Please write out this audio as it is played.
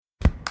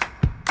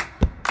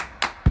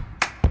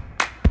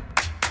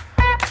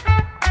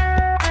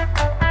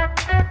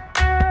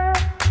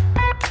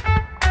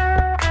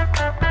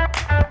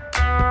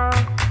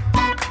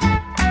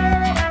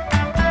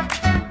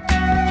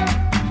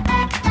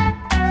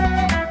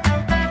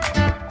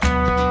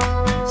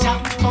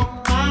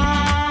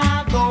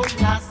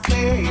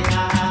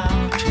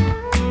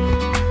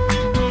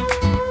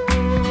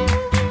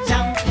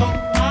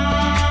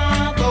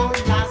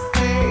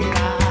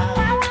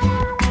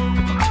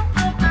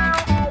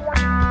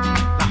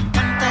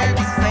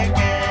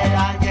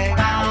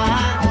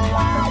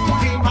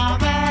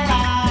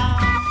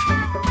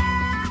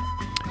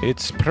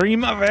It's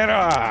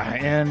Primavera,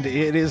 and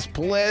it is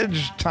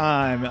pledge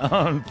time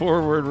on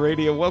Forward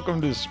Radio.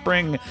 Welcome to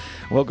spring.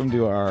 Welcome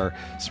to our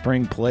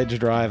spring pledge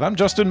drive. I'm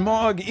Justin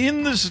Mogg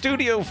in the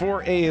studio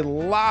for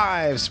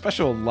a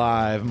special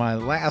live, my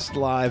last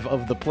live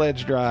of the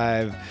pledge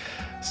drive.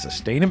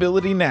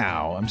 Sustainability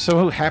Now. I'm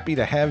so happy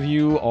to have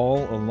you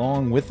all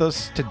along with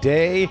us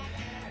today.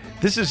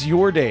 This is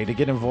your day to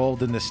get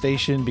involved in the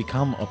station,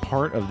 become a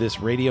part of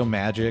this radio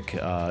magic.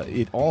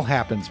 It all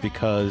happens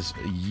because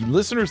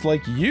listeners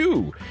like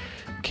you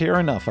care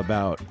enough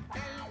about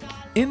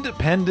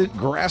independent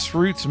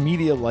grassroots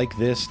media like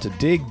this to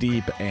dig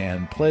deep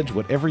and pledge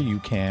whatever you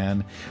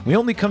can. We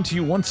only come to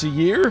you once a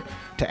year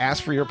to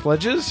ask for your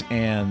pledges,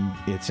 and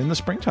it's in the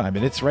springtime,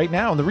 and it's right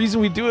now. And the reason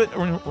we do it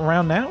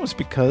around now is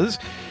because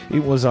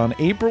it was on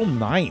April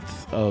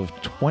 9th of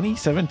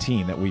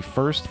 2017 that we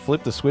first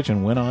flipped the switch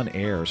and went on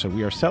air. So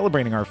we are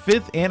celebrating our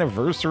 5th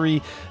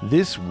anniversary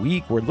this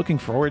week. We're looking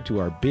forward to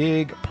our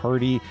big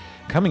party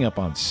coming up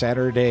on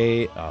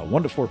Saturday,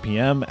 1 to 4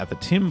 p.m. at the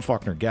Tim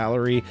Faulkner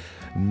Gallery,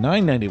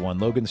 991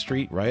 Logan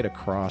Street, right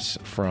across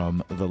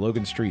from the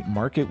Logan Street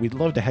Market. We'd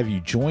love to have you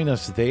join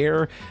us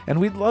there,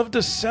 and we'd love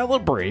to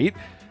celebrate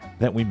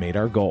that we made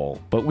our goal.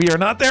 But we are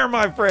not there,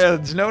 my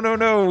friends. No.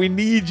 We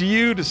need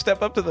you to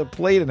step up to the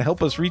plate and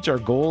help us reach our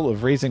goal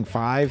of raising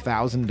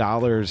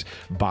 $5,000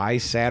 by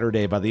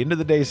Saturday. By the end of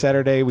the day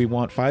Saturday, we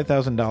want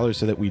 $5,000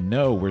 so that we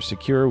know we're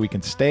secure, we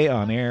can stay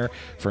on air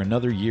for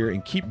another year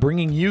and keep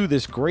bringing you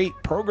this great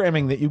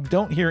programming that you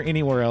don't hear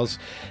anywhere else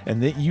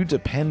and that you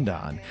depend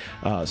on.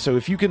 So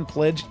if you can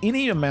pledge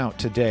any amount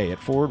today at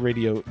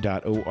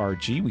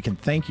forwardradio.org, we can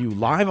thank you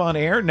live on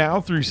air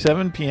now through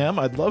 7 p.m.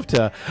 I'd love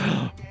to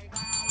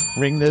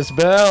ring this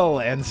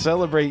bell and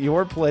celebrate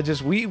your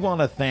pledges. We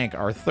want to thank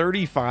our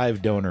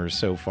 35 donors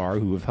so far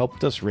who have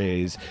helped us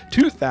raise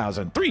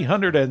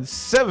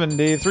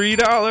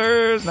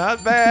 $2,373.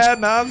 Not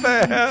bad.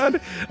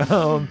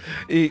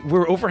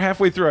 We're over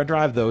halfway through our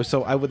drive, though,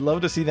 so I would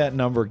love to see that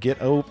number get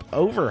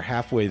over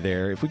halfway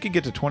there. If we could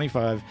get to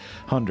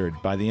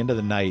 2,500 by the end of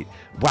the night,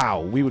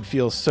 wow, we would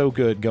feel so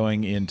good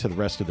going into the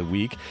rest of the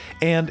week.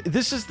 And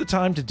this is the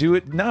time to do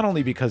it, not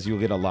only because you'll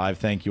get a live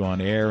thank you on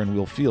air and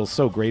we'll feel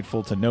so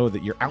grateful to know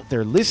that you're out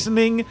there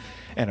listening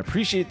and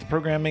appreciate the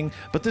programming,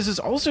 but this is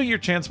also your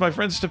chance, my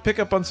friends, to pick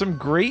up on some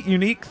great,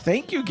 unique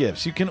thank you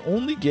gifts you can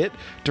only get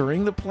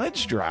during the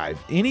pledge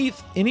drive. Any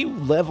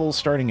level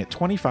starting at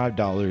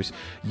 $25,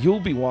 you'll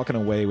be walking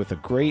away with a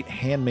great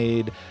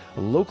handmade,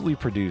 locally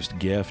produced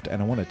gift, and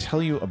I want to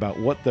tell you about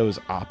what those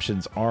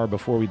options are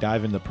before we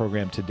dive into the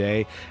program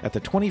today. At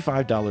the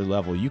 $25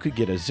 level, you could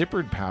get a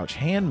zippered pouch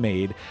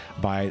handmade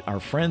by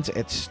our friends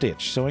at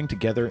Stitch, Sewing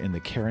Together in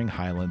the Caring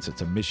Highlands.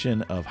 It's a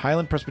mission of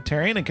Highland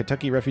Presbyterian and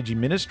Kentucky Refugee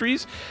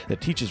Ministries that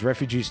teaches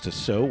refugees to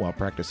sew while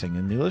practicing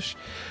English.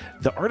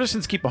 The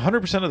artisans keep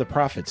 100% of the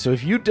profits, so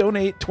if you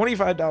donate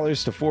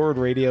 $25 to Forward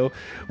Radio,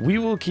 we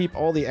will keep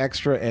all the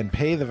extra and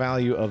pay the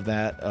value of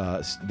that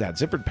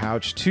zippered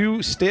pouch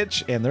to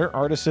Stitch, and their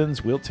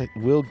artisans will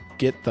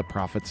get the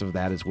profits of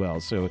that as well.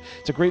 So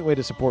it's a great way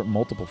to support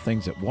multiple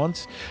things at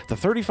once. The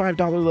 $35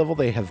 level,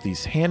 they have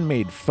these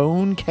handmade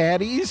phone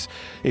caddies.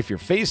 If you're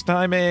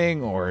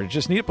FaceTiming or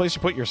just need a place to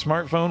put your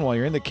smartphone while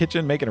you're in the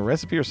kitchen making a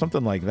recipe or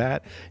something like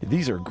that,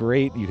 these are great.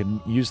 You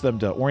can use them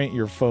to orient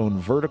your phone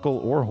vertical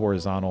or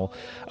horizontal.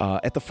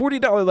 At the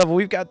 $40 level,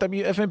 we've got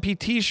WFMP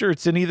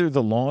t-shirts in either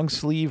the long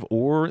sleeve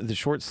or the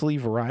short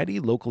sleeve variety,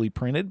 locally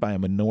printed by a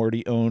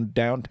minority-owned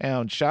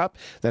downtown shop.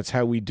 That's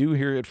how we do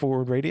here at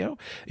Forward Radio,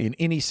 in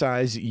any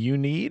size you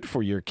need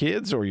for your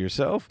kids or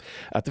yourself.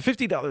 At the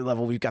 $50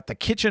 level, we've got the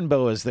kitchen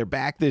boas. They're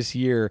back this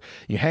year.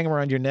 You hang them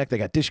around your neck. They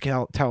got dish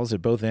towels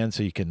at both ends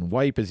so you can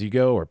wipe as you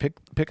go or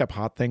pick up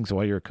hot things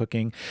while you're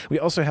cooking. We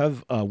also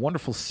have a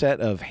wonderful set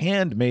of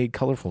handmade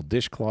colorful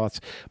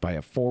dishcloths by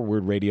a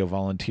Forward Radio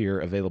volunteer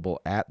available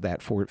at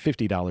that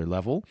 $50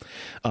 level.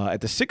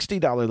 At the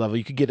 $60 level,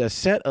 you could get a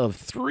set of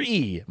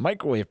 3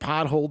 microwave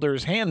pot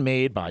holders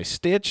handmade by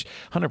Stitch,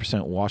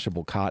 100%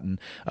 washable cotton.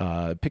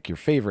 Pick your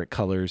favorite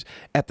colors.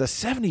 At the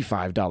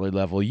 $75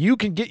 level, you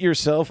can get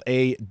yourself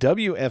a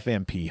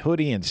WFMP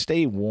hoodie and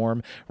stay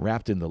warm,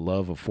 wrapped in the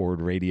love of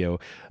Forward Radio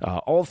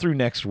all through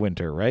next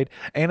winter, right?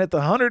 And at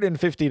the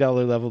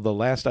 $150 level, the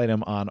last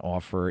item on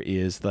offer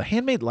is the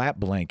handmade lap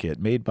blanket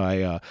made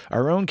by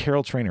our own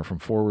Carol Trainer from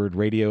Forward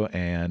Radio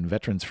and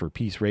Veterans for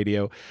Peace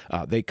Radio.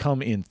 They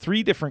come in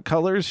 3 different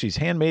colors. She's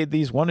handmade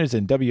these. One is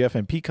in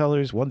WFMP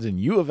colors, one's in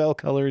U of L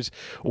colors,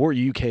 or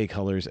UK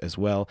colors as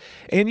well.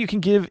 And you can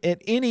give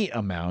at any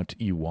amount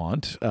you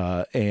want,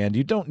 and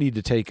you don't need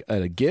to take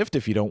a gift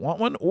if you don't want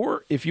one,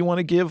 or if you want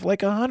to give like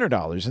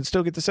 $100 and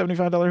still get the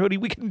 $75 hoodie,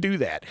 we can do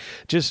that.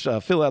 Just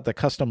fill out the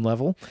custom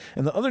level.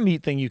 And the other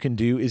neat thing you can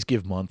do is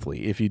give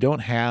monthly. If you don't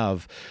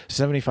have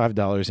 $75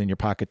 $25 in your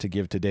pocket to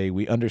give today,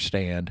 we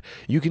understand.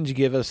 You can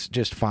give us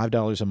just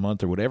 $5 a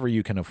month or whatever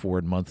you can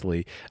afford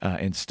monthly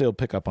and still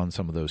pick up on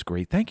some of those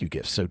great thank you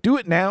gifts. So do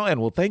it now,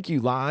 and we'll thank you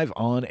live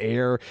on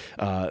air.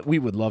 We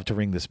would love to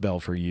ring this bell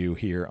for you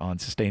here on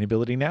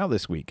Sustainability Now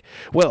this week.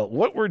 Well,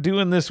 what we're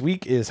doing this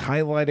week is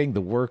highlighting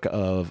the work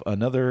of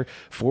another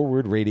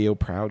Forward Radio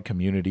proud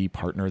community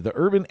partner. The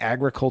Urban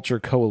Agriculture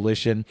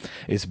Coalition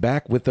is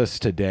back with us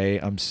today.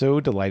 I'm so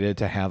delighted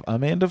to have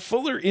Amanda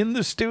Fuller in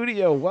the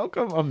studio.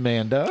 Welcome,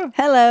 Amanda.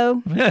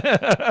 Hello.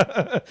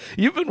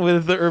 You've been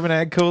with the Urban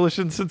Ag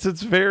Coalition since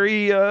it's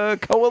very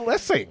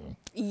coalescing.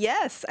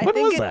 Yes, When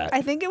was that?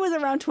 I think it was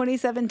around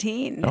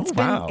 2017. Oh,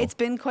 wow. It's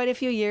been quite a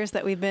few years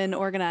that we've been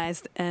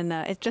organized, and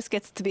it just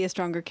gets to be a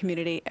stronger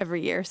community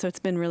every year. So it's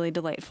been really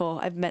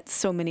delightful. I've met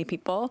so many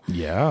people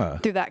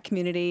through that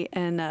community,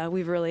 and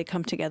we've really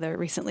come together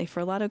recently for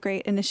a lot of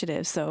great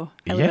initiatives. So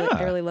I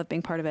really love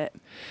being part of it.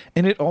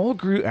 And it all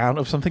grew out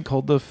of something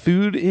called the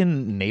Food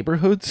in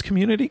Neighborhoods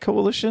Community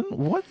Coalition.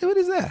 What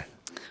is that?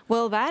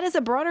 Well, that is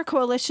a broader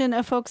coalition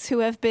of folks who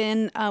have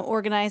been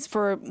organized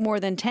for more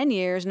than 10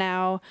 years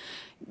now,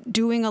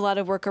 doing a lot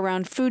of work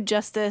around food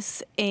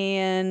justice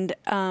and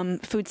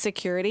food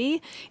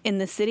security in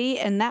the city.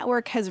 And that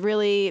work has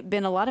really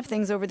been a lot of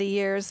things over the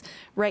years.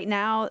 Right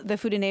now, the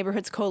Food in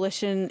Neighborhoods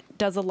Coalition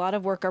does a lot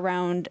of work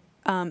around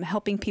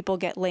helping people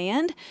get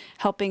land,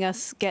 helping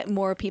us get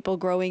more people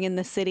growing in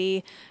the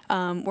city,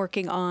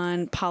 working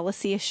on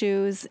policy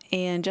issues,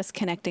 and just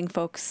connecting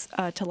folks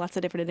to lots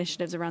of different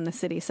initiatives around the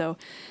city. So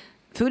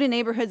Food in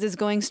Neighborhoods is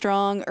going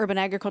strong. Urban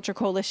Agriculture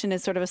Coalition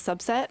is sort of a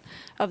subset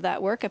of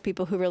that work of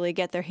people who really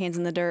get their hands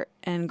in the dirt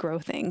and grow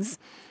things.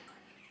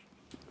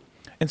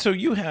 And so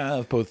you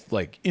have both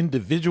like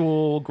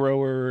individual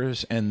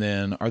growers, and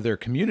then are there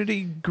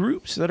community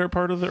groups that are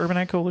part of the Urban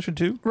Ag Coalition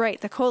too? Right.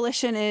 The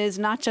coalition is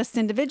not just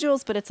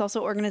individuals, but it's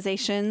also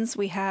organizations.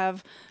 We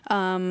have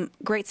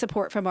great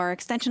support from our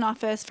extension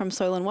office, from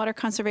Soil and Water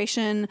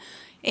Conservation,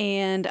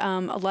 and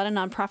a lot of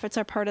nonprofits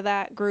are part of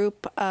that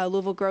group.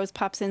 Louisville Grows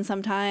pops in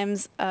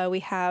sometimes. We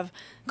have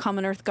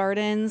Common Earth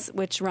Gardens,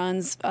 which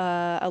runs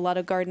a lot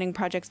of gardening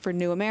projects for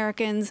new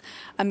Americans.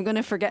 I'm going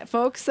to forget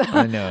folks.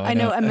 I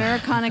know.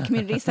 Americana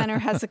Community Center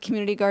has a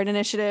community garden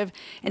initiative.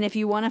 And if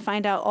you want to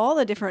find out all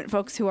the different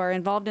folks who are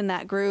involved in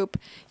that group,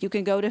 you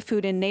can go to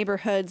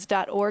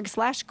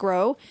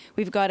foodinneighborhoods.org/grow.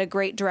 We've got a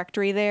great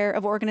directory there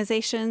of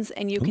organizations,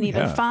 and you can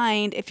even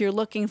find, if you're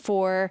looking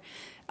for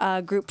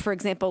a group, for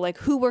example, like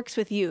who works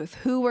with youth,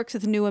 who works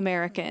with new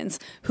Americans,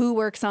 who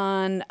works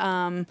on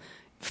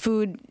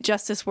food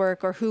justice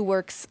work, or who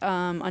works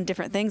on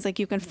different things. Like,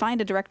 you can find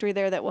a directory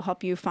there that will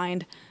help you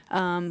find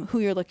who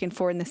you're looking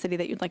for in the city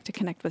that you'd like to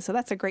connect with. So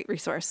that's a great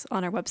resource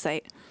on our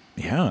website.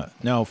 Yeah.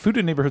 Now,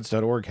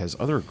 foodinneighborhoods.org has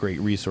other great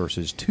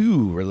resources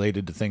too,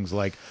 related to things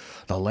like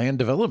the Land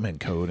Development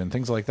Code and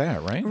things like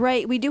that, right?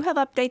 Right. We do have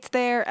updates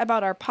there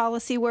about our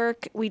policy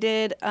work. We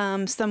did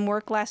some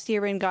work last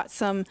year and got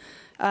some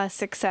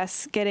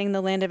success getting the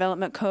Land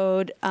Development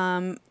Code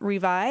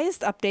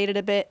revised, updated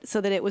a bit so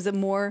that it was a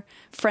more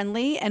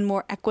friendly and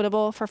more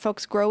equitable for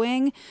folks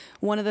growing.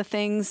 One of the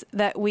things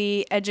that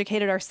we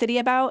educated our city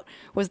about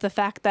was the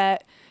fact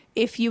that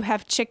if you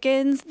have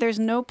chickens, there's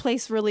no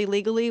place really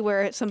legally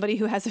where somebody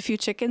who has a few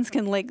chickens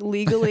can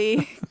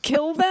legally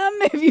kill them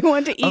if you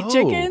want to eat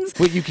chickens.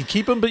 Wait, you can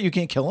keep them, but you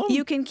can't kill them?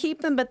 You can keep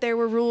them, but there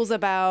were rules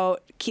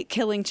about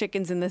killing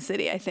chickens in the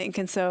city, I think.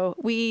 And so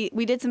we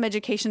did some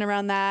education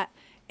around that,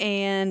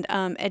 and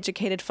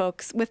educated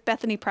folks with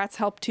Bethany Pratt's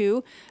help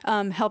too,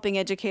 helping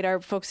educate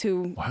our folks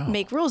who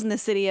make rules in the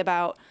city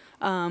about,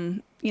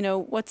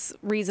 what's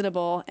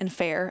reasonable and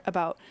fair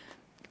about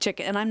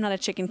chicken. And I'm not a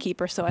chicken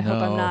keeper, so I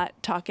hope I'm not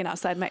talking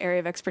outside my area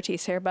of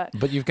expertise here.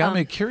 But you've got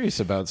me curious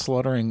about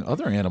slaughtering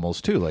other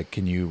animals too. Like,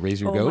 can you raise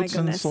your goats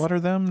and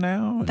slaughter them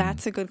now?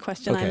 That's a good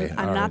question. Okay,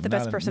 I'm not the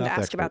best person to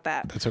ask about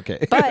that. That's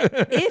okay.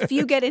 But if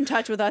you get in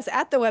touch with us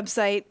at the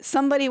website,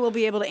 somebody will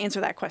be able to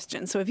answer that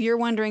question. So if you're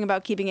wondering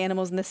about keeping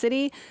animals in the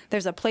city,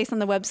 there's a place on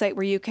the website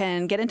where you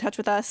can get in touch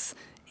with us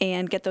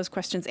and get those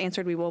questions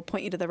answered. We will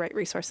point you to the right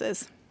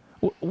resources.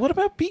 What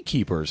about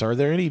beekeepers? Are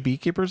there any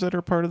beekeepers that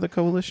are part of the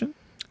coalition?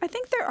 I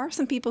think there are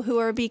some people who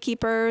are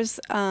beekeepers.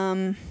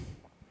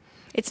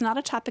 It's not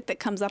a topic that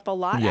comes up a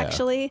lot,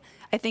 actually.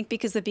 I think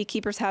because the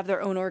beekeepers have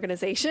their own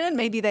organization,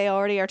 maybe they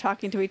already are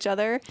talking to each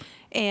other,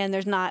 and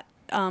there's not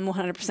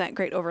 100%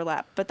 great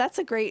overlap. But that's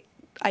a great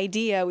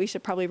idea. We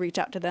should probably reach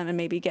out to them and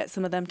maybe get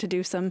some of them to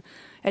do some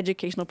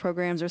educational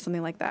programs or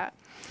something like that.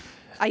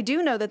 I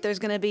do know that there's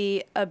going to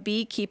be a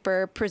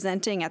beekeeper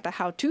presenting at the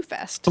How To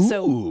Fest. Ooh.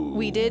 So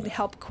we did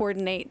help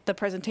coordinate the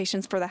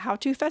presentations for the How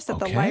To Fest at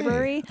the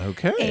library.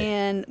 Okay.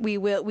 And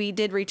we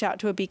did reach out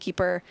to a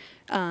beekeeper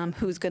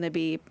who's going to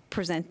be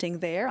presenting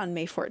there on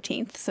May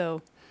 14th.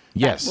 So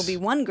Yes. That will be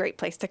one great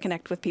place to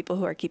connect with people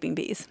who are keeping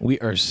bees. We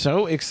are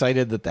so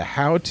excited that the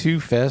How To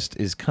Fest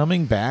is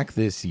coming back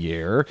this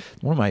year.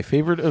 One of my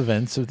favorite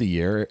events of the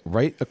year,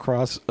 right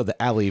across the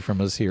alley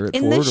from us here at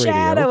In Forward the Radio.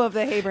 shadow of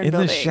the Hayburn In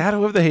building. the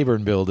shadow of the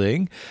Hayburn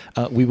building.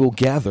 We will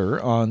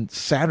gather on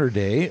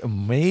Saturday,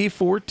 May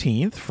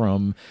 14th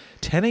from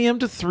 10 a.m.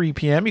 to 3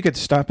 p.m. You could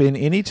stop in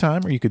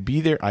anytime, or you could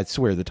be there. I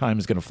swear the time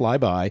is going to fly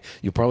by.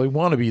 You'll probably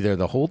want to be there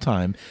the whole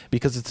time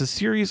because it's a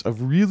series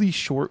of really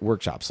short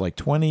workshops, like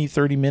 20,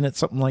 30 minutes,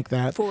 something like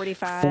that.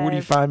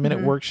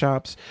 45-minute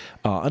workshops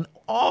on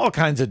all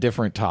kinds of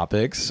different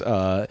topics.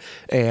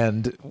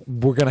 And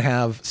we're going to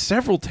have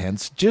several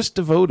tents just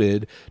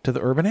devoted to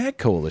the Urban Ag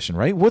Coalition,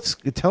 right?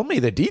 Tell me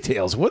the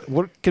details.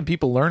 What can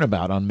people learn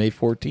about on May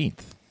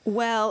 14th?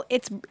 Well,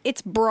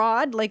 it's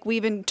broad. Like,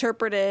 we've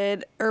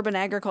interpreted urban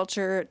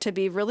agriculture to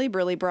be really,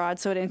 really broad.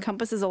 So it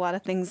encompasses a lot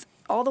of things,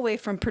 all the way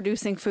from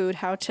producing food,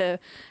 how to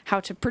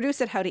produce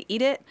it, how to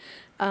eat it,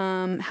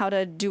 how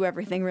to do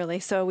everything, really.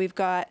 So we've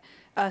got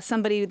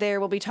somebody there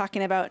will be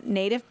talking about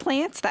native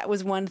plants. That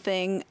was one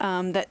thing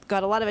that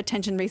got a lot of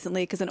attention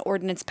recently because an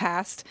ordinance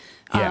passed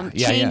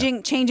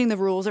changing the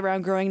rules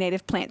around growing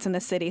native plants in the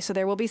city. So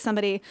there will be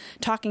somebody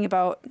talking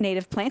about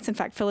native plants. In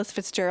fact, Phyllis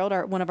Fitzgerald,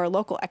 one of our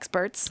local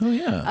experts. Oh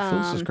yeah,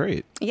 Phyllis is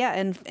great. Yeah,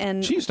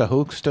 and she used to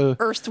host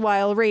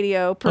erstwhile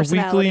radio a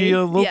personality, weekly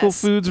local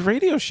foods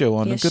radio show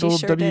on the good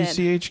old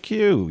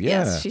WCHQ. Yeah.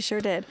 Yes, she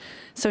sure did.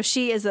 So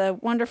she is a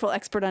wonderful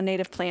expert on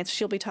native plants.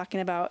 She'll be talking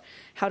about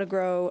how to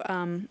grow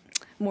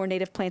more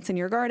native plants in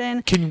your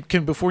garden.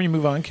 Can before you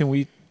move on, can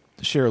we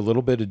share a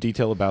little bit of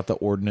detail about the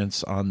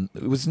ordinance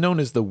it was known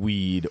as the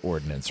weed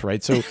ordinance,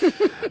 right? So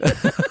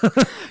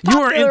you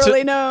are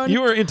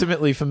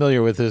intimately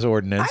familiar with this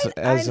ordinance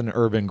as an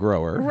urban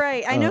grower.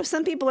 Right. I know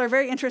some people are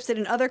very interested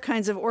in other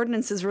kinds of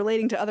ordinances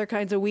relating to other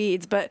kinds of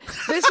weeds, but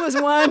this was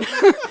one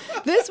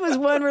this was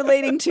one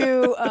relating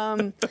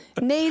to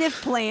native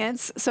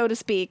plants, so to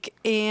speak,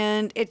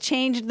 and it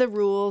changed the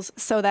rules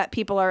so that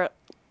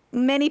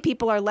many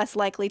people are less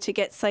likely to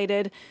get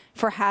cited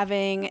for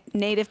having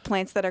native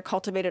plants that are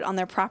cultivated on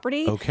their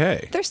property.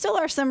 Okay. There still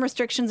are some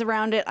restrictions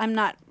around it. I'm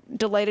not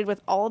delighted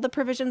with all of the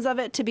provisions of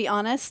it, to be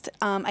honest.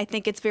 I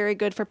think it's very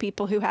good for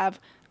people who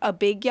have a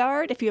big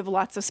yard, if you have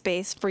lots of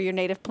space for your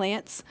native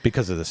plants.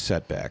 Because of the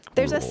setback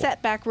There's rule. a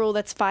setback rule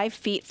that's 5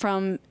 feet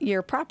from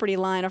your property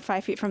line or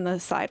 5 feet from the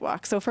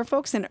sidewalk. So for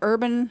folks in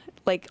urban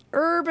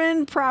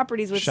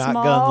properties with Shotgun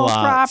small lots.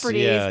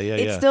 properties,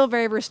 it's still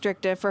very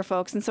restrictive for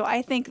folks. And so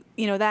I think,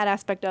 that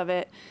aspect of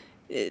it,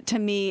 to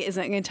me,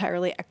 isn't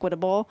entirely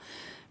equitable.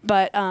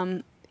 But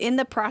in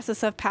the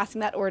process of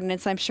passing that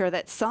ordinance, I'm sure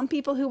that some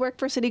people who work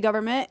for city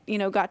government,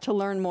 got to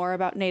learn more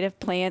about native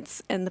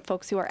plants, and the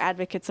folks who are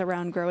advocates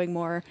around growing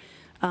more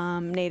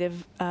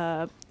native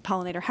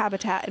pollinator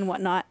habitat and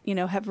whatnot,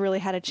 have really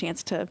had a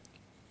chance to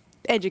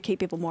educate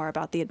people more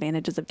about the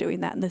advantages of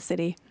doing that in the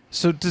city.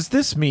 So does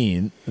this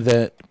mean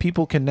that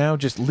people can now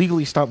just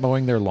legally stop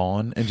mowing their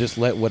lawn and just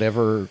let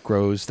whatever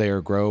grows there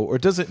grow? Or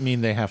does it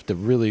mean they have to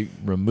really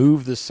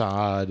remove the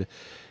sod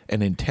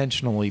and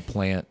intentionally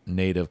plant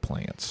native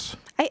plants?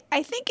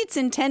 I think it's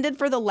intended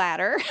for the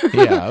latter.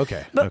 Yeah,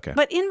 okay.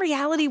 But in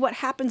reality, what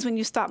happens when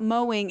you stop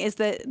mowing is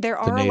that there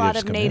are a lot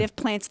of native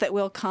plants that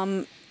will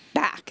come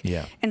back.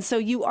 Yeah. And so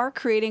you are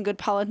creating good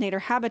pollinator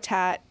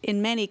habitat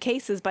in many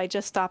cases by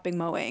just stopping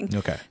mowing.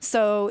 Okay.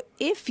 So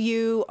if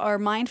you are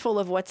mindful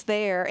of what's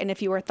there and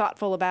if you are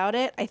thoughtful about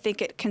it, I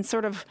think it can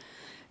sort of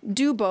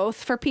do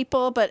both for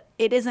people, but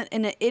it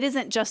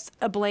isn't just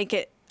a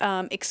blanket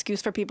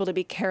excuse for people to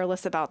be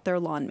careless about their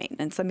lawn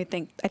maintenance. I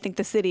think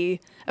the city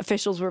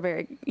officials were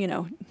very,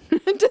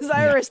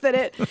 desirous that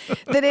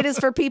it is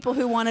for people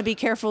who want to be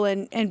careful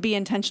and be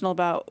intentional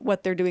about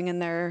what they're doing in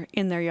their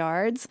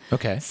yards.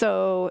 Okay.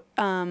 So,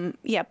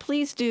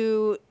 please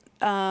do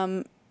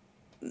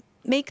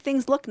make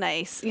things look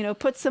nice.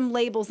 Put some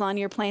labels on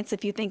your plants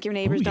if you think your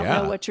neighbors don't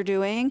know what you're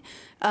doing.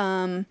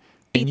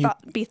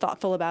 Be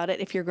thoughtful about it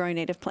if you're growing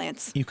native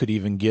plants. You could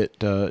even get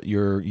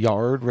your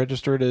yard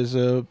registered as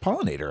a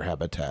pollinator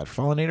habitat,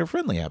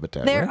 pollinator-friendly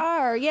habitat. There right?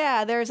 are,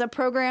 yeah. There's a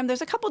program.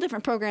 There's a couple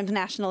different programs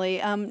nationally.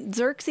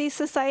 Xerxes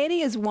Society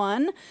is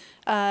one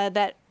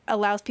that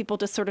allows people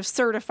to sort of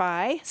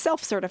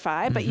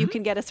self-certify, but you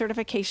can get a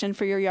certification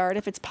for your yard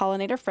if it's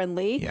pollinator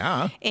friendly.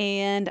 Yeah.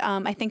 And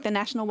I think the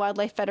National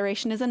Wildlife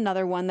Federation is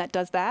another one that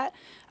does that.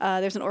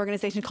 There's an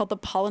organization called the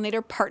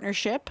Pollinator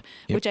Partnership,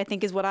 which I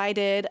think is what I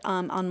did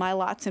on my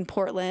lots in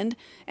Portland.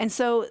 And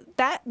so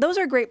those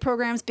are great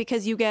programs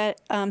because you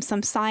get some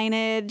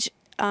signage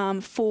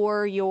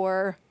for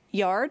your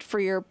yard, for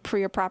your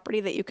property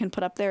that you can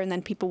put up there, and then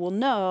people will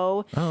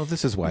know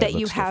this is why that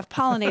you have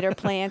pollinator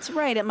plants.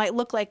 Right. It might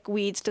look like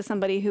weeds to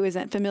somebody who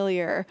isn't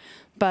familiar,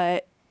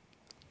 but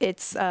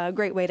it's a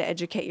great way to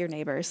educate your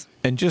neighbors.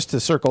 And just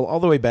to circle all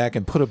the way back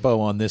and put a bow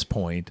on this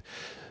point,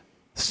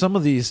 some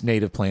of these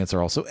native plants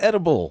are also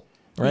edible,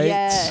 right?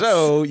 Yes.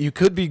 So you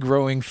could be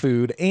growing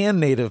food and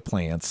native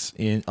plants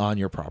on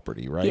your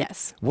property, right?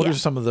 Yes. What are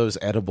some of those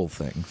edible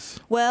things?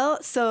 Well,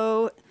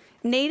 so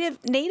native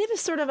is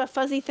sort of a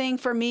fuzzy thing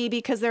for me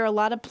because there are a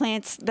lot of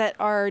plants that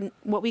are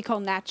what we call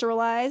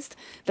naturalized.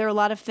 There are a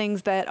lot of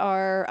things that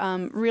are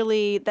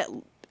really that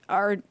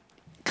are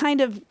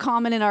kind of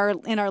common in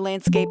our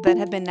landscape that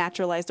have been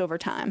naturalized over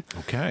time.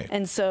 Okay.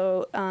 And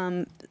so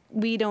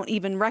we don't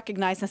even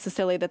recognize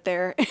necessarily that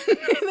they're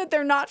that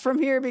they're not from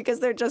here because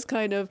they're just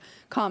kind of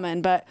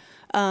common. But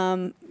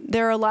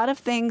there are a lot of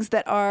things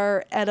that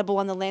are edible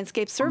on the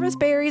landscape. Service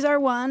berries are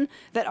one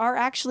that are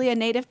actually a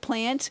native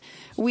plant.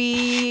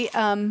 We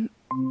plant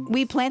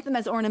them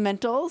as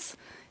ornamentals,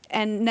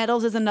 and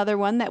nettles is another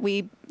one that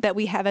we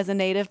have as a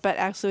native, but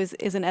actually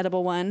is an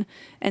edible one.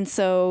 And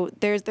so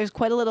there's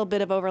quite a little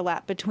bit of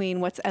overlap between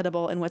what's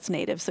edible and what's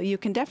native. So you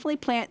can definitely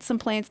plant some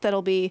plants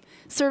that'll be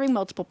serving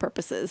multiple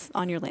purposes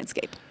on your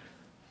landscape.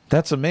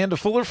 That's Amanda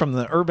Fuller from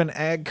the Urban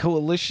Ag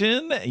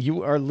Coalition.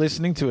 You are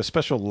listening to a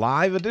special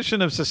live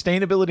edition of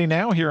Sustainability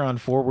Now here on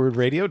Forward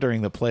Radio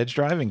during the pledge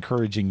drive,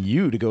 encouraging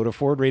you to go to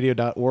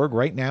forwardradio.org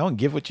right now and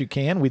give what you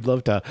can. We'd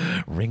love to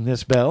ring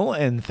this bell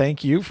and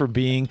thank you for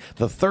being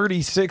the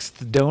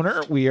 36th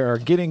donor. We are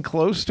getting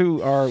close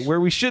to our where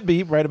we should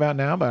be right about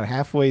now, about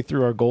halfway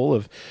through our goal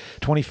of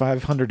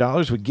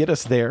 $2,500 would get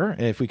us there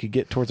if we could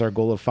get towards our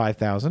goal of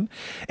 $5,000.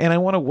 And I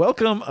want to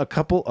welcome a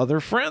couple other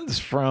friends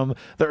from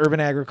the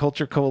Urban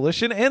Agriculture Coalition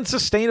and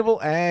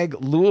Sustainable Ag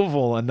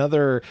Louisville,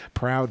 another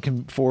proud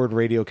Forward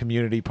Radio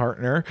community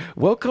partner.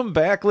 Welcome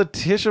back,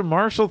 Letitia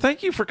Marshall.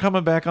 Thank you for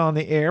coming back on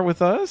the air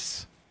with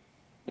us.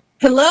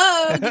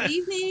 Hello, good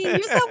evening.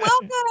 You're so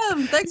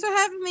welcome. Thanks for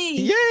having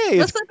me. Yay.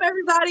 What's up,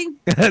 everybody?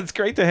 It's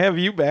great to have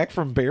you back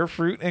from Bear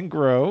Fruit and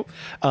Grow.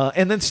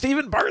 And then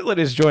Stephen Bartlett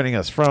is joining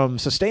us from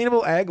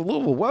Sustainable Ag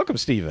Louisville. Welcome,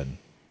 Stephen.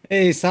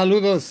 Hey,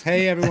 saludos.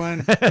 Hey, everyone.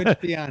 Good to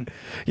be on.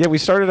 Yeah, we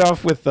started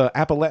off with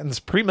Appalachian's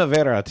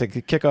Primavera to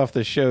kick off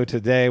the show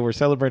today. We're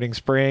celebrating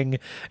spring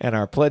and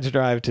our pledge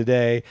drive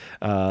today.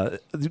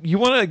 You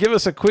want to give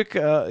us a quick,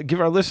 give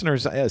our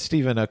listeners,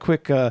 Stephen, a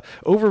quick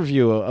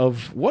overview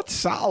of what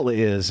SAL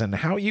is and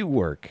how you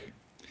work?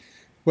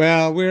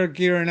 Well, we're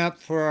gearing up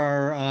for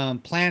our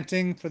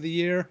planting for the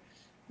year.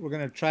 We're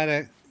going to try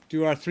to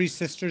do our Three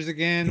Sisters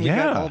again.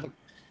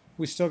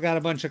 We still got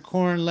a bunch of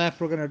corn left.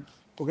 We're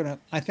gonna.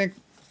 I think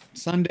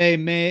Sunday,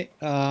 May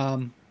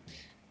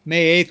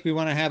 8th, we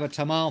want to have a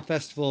tamal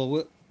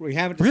festival. We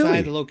haven't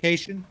decided the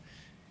location.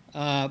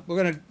 We're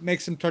going to make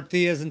some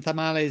tortillas and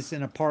tamales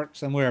in a park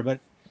somewhere, but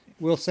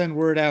we'll send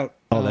word out.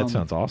 Oh, that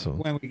sounds awesome.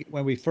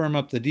 When we firm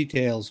up the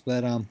details.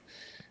 But,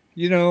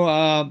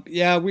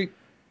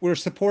 we're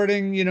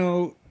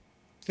supporting,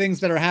 things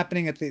that are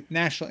happening at the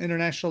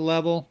international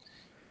level.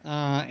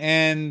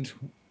 And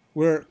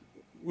we're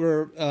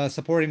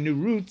supporting New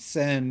Roots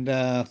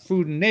and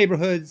Food in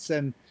Neighborhoods,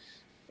 and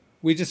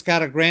we just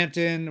got a grant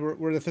in.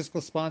 We're the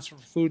fiscal sponsor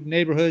for Food in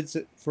Neighborhoods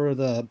for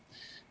the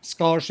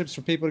scholarships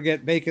for people to get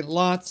vacant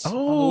lots on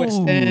the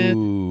West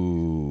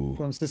End.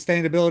 From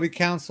Sustainability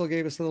Council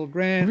gave us a little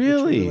grant, which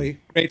we're really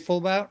grateful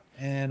about.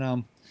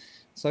 And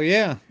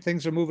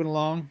things are moving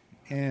along.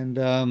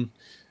 And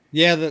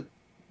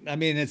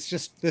it's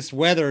just this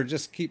weather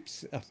just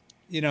keeps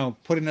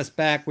putting us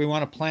back. We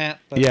want to plant,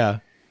 but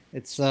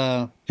it's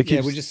we're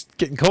just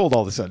getting cold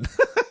all of a sudden.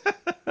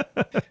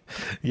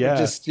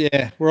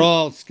 We're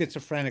all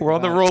schizophrenic. We're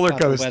on the roller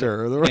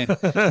coaster.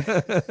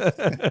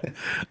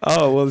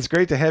 Oh, well, it's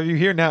great to have you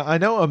here. Now, I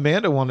know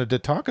Amanda wanted to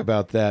talk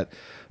about that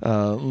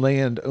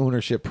land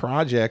ownership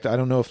project. I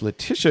don't know if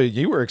Letitia,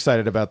 you were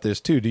excited about this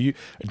too. Do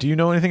you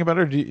know anything about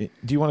it? Or do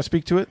you want to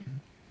speak to it?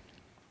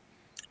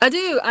 I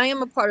do. I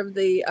am a part of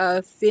the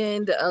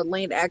FIND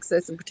Land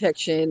Access and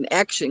Protection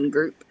Action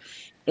Group.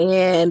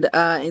 And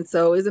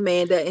so is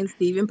Amanda, and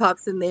Stephen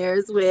pops in there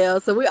as well.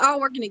 So we're all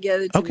working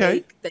together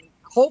to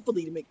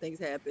make things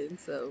happen.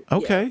 So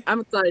I'm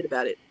excited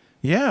about it.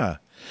 Yeah.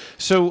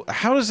 So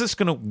how is this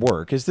going to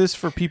work? Is this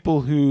for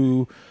people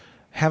who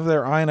have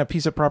their eye on a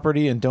piece of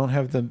property and don't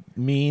have the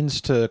means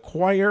to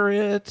acquire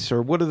it?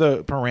 Or what are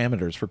the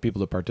parameters for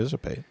people to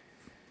participate?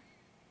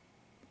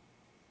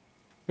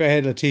 Go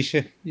ahead,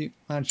 Letitia. Why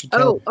don't you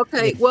tell? Oh,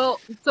 okay.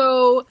 Well,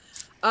 so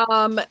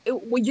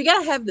you got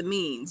to have the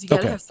means. You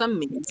got to have some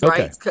means,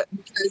 right?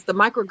 Because the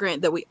micro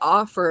grant that we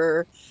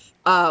offer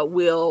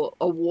will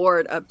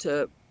award up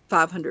to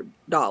 $500,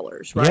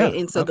 right? Yeah,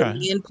 and so the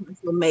land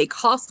parcel may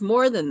cost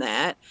more than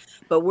that,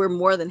 but we're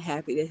more than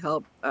happy to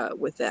help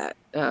with that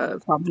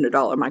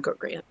 $500 micro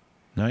grant.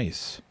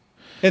 Nice.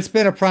 It's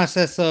been a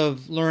process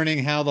of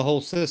learning how the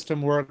whole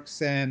system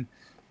works and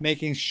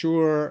making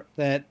sure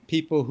that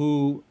people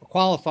who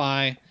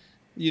qualify,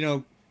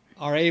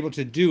 are able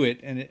to do it.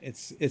 And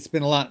it's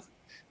been a lot.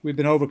 We've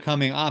been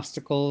overcoming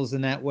obstacles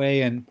in that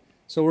way, and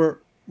so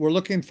we're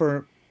looking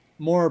for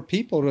more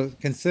people to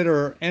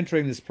consider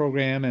entering this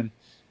program and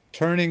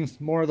turning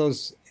more of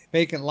those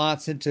vacant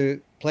lots into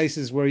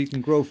places where you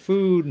can grow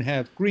food and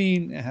have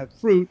green and have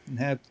fruit and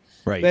have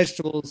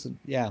vegetables.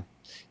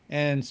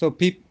 And so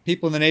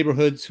people in the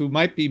neighborhoods who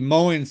might be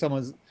mowing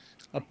someone's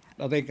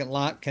a vacant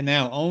lot can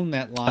now own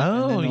that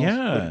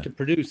lot to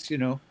produce,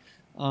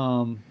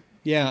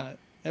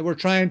 we're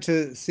trying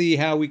to see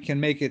how we can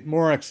make it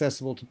more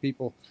accessible to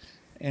people,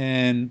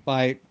 and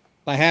by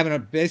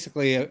having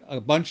basically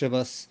a bunch of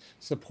us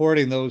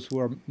supporting those who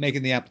are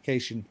making the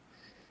application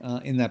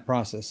in that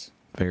process.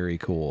 Very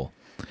cool.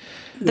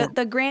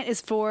 The grant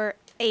is for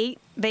 8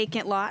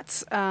 vacant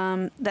lots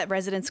that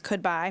residents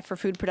could buy for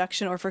food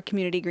production or for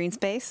community green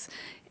space.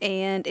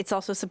 And it's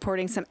also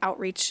supporting some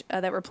outreach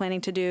that we're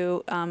planning to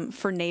do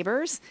for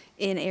neighbors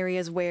in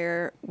areas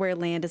where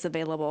land is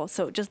available.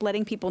 So just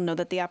letting people know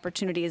that the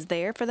opportunity is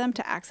there for them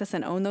to access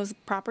and own those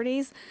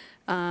properties.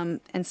 And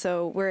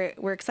so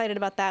we're excited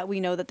about that. We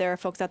know that there are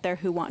folks out there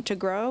who want to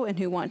grow and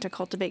who want to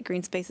cultivate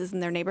green spaces in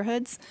their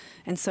neighborhoods.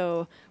 And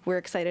so we're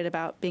excited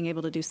about being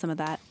able to do some of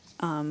that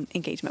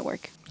engagement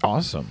work.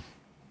 Awesome.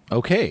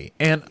 Okay,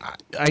 and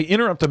I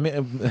interrupt a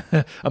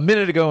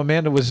minute ago.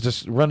 Amanda was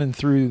just running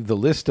through the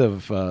list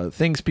of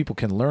things people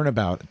can learn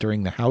about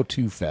during the How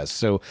To Fest.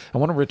 So I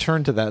want to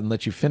return to that and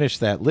let you finish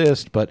that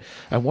list. But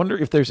I wonder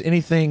if there's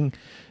anything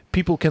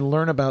people can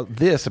learn about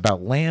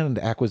land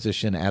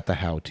acquisition at the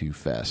How To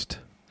Fest.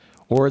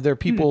 Or are there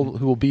people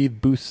who will be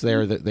booths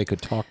there that they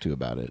could talk to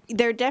about it?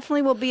 There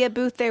definitely will be a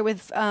booth there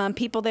with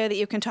people there that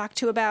you can talk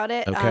to about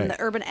it. Okay. The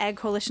Urban Ag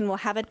Coalition will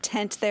have a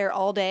tent there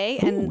all day,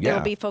 and there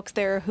will be folks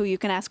there who you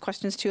can ask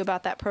questions to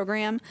about that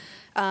program.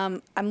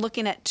 I'm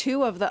looking at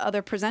 2 of the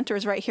other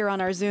presenters right here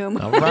on our Zoom.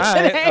 All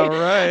right, today. all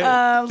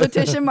right.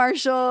 Letitia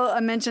Marshall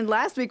mentioned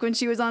last week when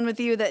she was on with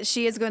you that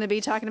she is going to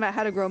be talking about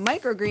how to grow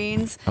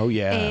microgreens. Oh,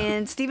 yeah.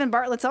 And Stephen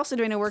Bartlett's also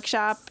doing a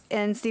workshop.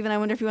 And Stephen, I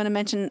wonder if you want to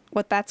mention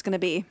what that's going to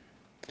be.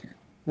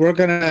 We're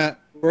gonna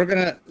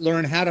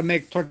learn how to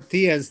make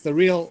tortillas, the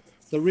real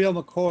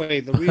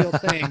McCoy, the real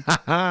thing,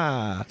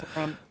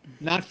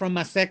 not from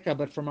Maseca,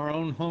 but from our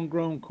own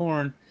homegrown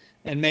corn,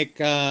 and make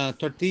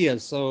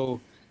tortillas.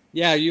 So,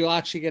 yeah, you'll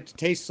actually get to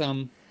taste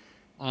some,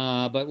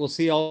 but we'll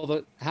see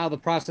how the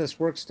process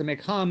works to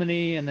make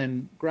hominy, and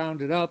then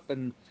ground it up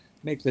and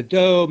make the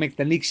dough, make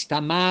the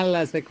nixtamal,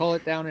 as they call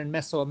it down in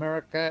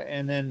Mesoamerica,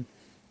 and then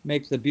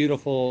make the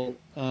beautiful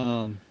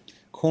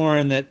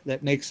corn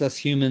that makes us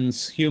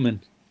humans human.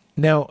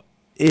 Now,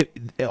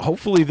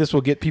 hopefully this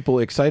will get people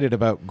excited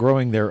about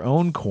growing their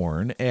own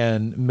corn,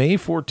 and May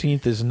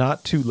 14th is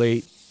not too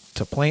late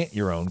to plant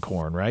your own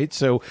corn, right?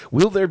 So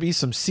will there be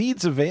some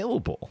seeds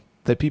available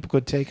that people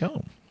could take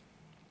home?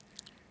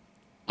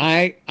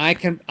 I'm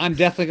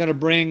definitely going to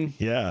bring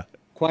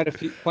quite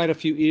a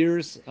few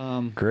ears.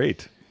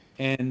 Great.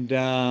 And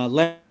I'll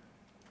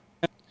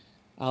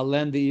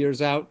lend the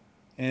ears out,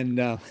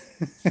 and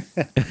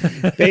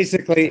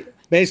basically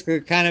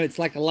kind of it's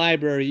like a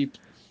library.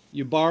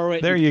 You borrow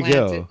it, there you plant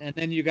go. It, and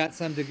then you got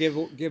some to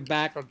give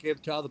back or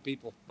give to other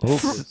people.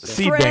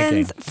 Seed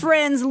banking.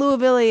 Friends,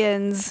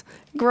 Louisvillians,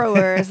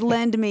 growers,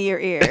 lend me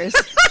your ears.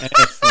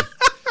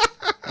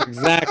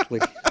 Exactly.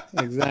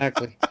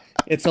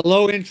 It's a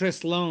low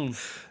interest loan.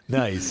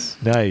 Nice.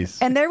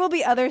 And there will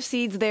be other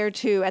seeds there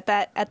too at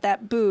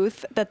that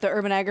booth that the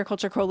Urban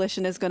Agriculture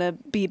Coalition is going to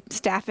be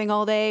staffing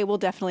all day. We'll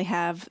definitely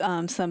have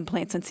some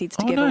plants and seeds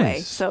to give away.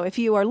 So if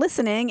you are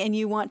listening and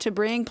you want to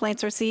bring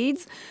plants or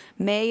seeds,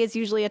 May is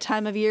usually a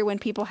time of year when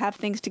people have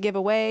things to give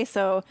away.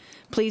 So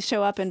please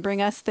show up and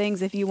bring us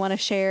things if you want to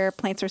share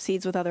plants or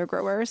seeds with other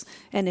growers.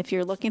 And if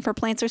you're looking for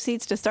plants or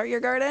seeds to start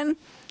your garden,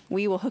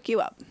 we will hook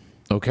you up.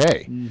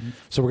 Okay.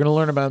 So we're going to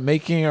learn about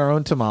making our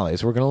own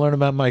tamales. We're going to learn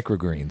about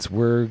microgreens.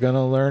 We're going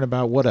to learn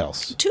about what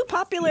else? Two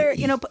popular,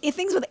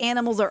 things with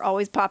animals are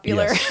always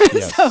popular.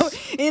 Yes. So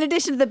in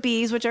addition to the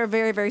bees, which are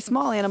very, very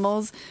small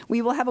animals,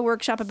 we will have a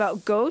workshop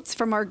about goats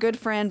from our good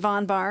friend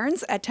Vaughn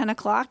Barnes at 10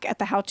 o'clock at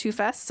the How To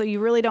Fest. So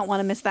you really don't want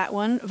to miss that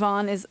one.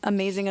 Vaughn is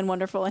amazing and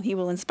wonderful, and he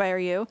will inspire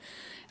you.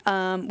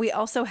 We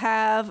also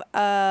have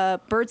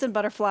birds and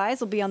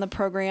butterflies will be on the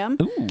program.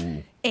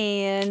 Ooh.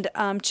 And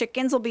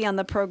chickens will be on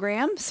the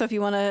program. So if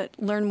you want to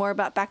learn more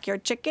about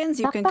backyard chickens,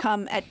 you can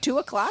come at 2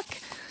 o'clock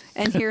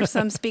and hear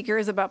some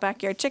speakers about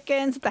backyard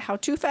chickens at the How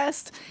To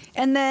Fest.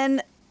 And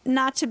then,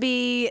 not to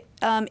be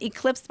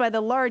eclipsed by the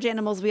large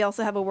animals, we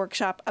also have a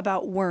workshop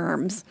about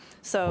worms.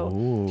 So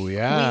we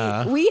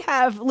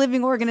have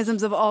living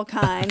organisms of all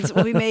kinds.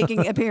 We'll be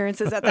making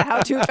appearances at the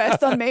How To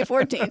Fest on May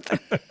 14th.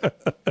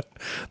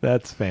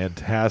 That's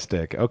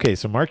fantastic. Okay,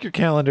 so mark your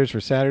calendars for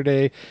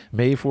Saturday,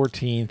 May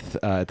 14th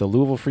at the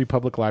Louisville Free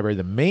Public Library,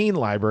 the main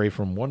library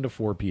from 1 to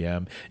 4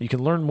 p.m. You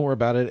can learn more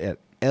about it at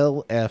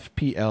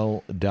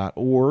lfpl.org.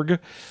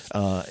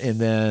 And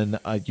then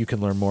you can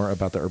learn more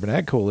about the Urban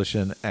Ag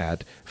Coalition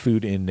at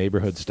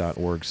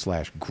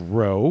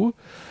foodinneighborhoods.org/grow.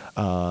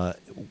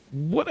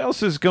 What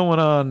else is going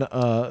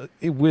on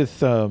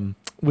with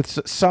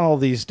Sol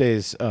these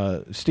days,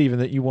 Stephen,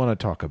 that you want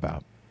to talk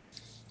about?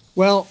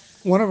 Well,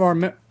 one of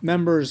our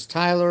members,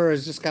 Tyler,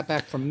 has just got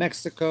back from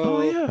Mexico.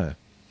 Oh, yeah.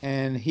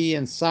 And he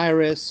and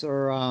Cyrus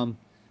are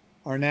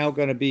now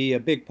going to be a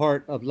big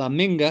part of La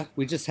Minga.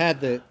 We just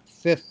had the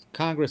 5th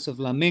Congress of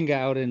La Minga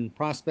out in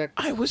Prospect.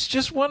 I was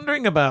just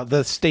wondering about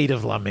the state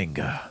of La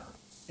Minga.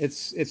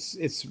 It's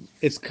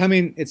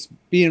coming. It's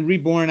being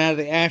reborn out of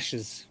the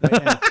ashes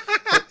right now.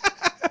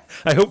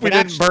 I hope we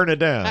didn't burn it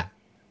down.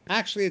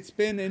 Actually, it's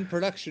been in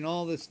production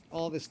all this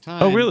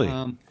time. Oh, really?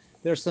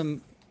 There's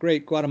some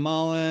great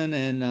Guatemalan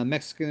and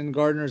Mexican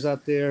gardeners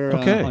out there,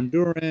 Okay.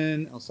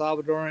 Honduran, El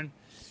Salvadoran,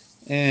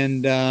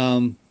 and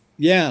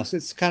yeah, so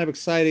it's kind of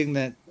exciting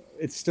that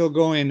it's still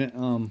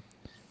going.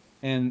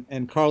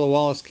 And Carla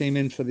Wallace came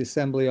in for the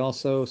assembly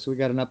also, so we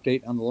got an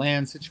update on the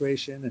land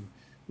situation, and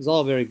it was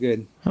all very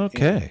good.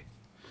 Okay.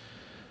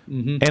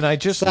 Hmm. And I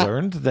just So,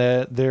 learned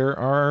that there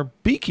are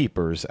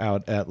beekeepers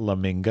out at La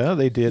Minga.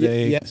 They did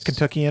a yes,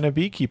 Kentuckiana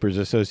Beekeepers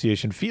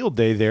Association field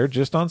day there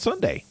just on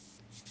Sunday.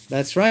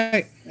 that's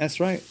right. That's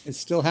right. It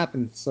still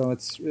happens, so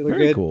it's really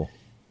Very good. cool.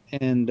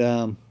 And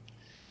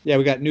yeah,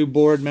 we got new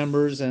board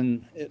members,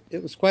 and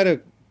it was quite a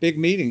big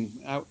meeting.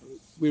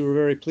 We were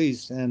very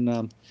pleased.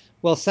 And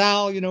well,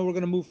 Sal, we're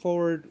going to move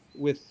forward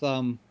with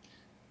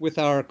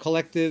our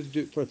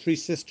collective for Three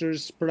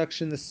Sisters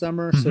production this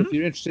summer. So if Hmm.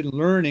 you're interested in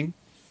learning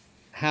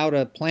how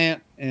to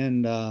plant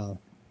and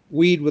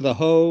weed with a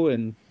hoe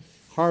and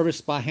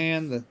harvest by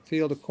hand the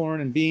field of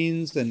corn and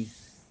beans, and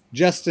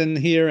Justin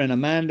here and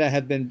Amanda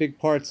have been big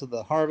parts of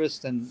the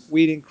harvest and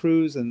weeding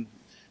crews and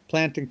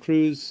planting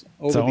crews It's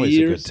over the always a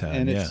good years, time,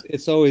 and yeah.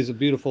 it's always a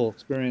beautiful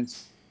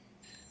experience.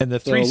 And the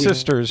So Three we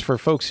Sisters, for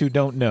folks who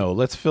don't know,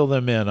 let's fill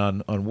them in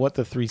on what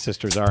the Three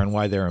Sisters are and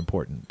why they're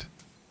important.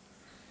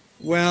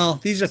 Well,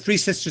 these are three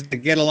sisters that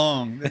get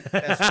along.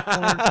 That's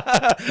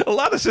corn. A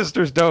lot of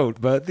sisters don't,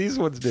 but these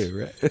ones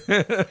do, right?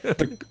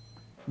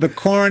 The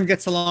corn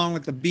gets along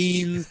with the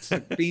beans. The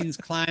beans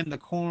climb the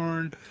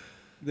corn.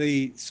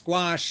 The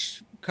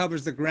squash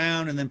covers the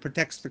ground and then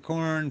protects the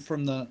corn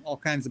from all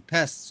kinds of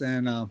pests,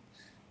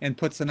 and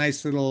puts a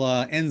nice little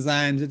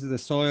enzymes into the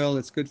soil.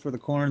 It's good for the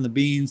corn. The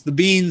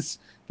beans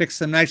fix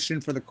some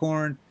nitrogen for the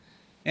corn.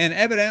 And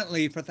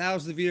evidently, for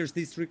thousands of years,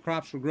 these three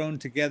crops were grown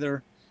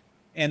together,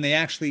 and they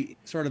actually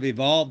sort of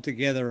evolved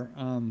together.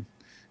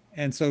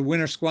 And so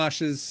winter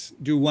squashes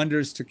do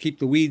wonders to keep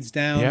the weeds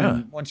down. Yeah.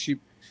 And once you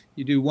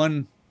do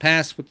one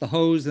pass with the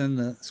hose, and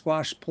the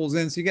squash pulls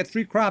in, so you get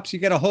three crops. You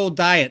get a whole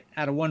diet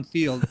out of one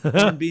field: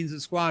 corn, beans,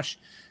 and squash.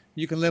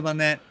 You can live on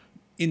that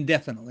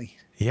indefinitely.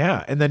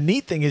 Yeah, and the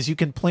neat thing is you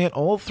can plant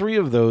all three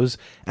of those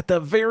at the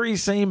very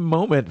same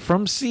moment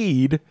from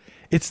seed.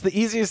 It's the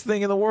easiest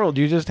thing in the world.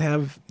 You just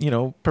have,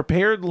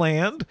 prepared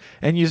land,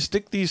 and you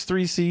stick these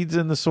three seeds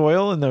in the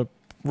soil in the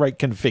right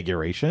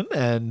configuration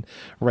and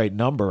right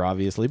number,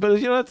 obviously. But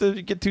you don't have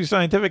to get too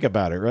scientific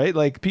about it, right?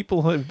 Like,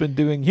 people have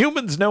been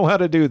humans know how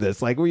to do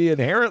this. Like, we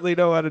inherently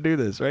know how to do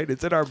this, right?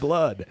 It's in our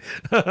blood.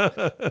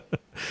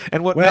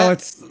 And what Well, Matt,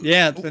 it's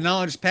the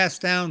knowledge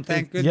passed down.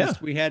 Thank goodness yeah.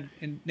 we had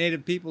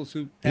native peoples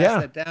who passed Yeah.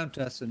 that down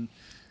to us, and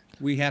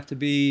we have to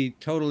be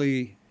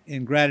totally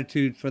in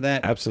gratitude for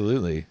that.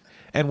 Absolutely.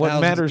 And what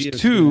Thousands of matters years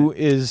too doing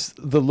is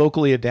the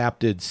locally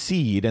adapted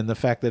seed and the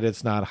fact that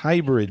it's not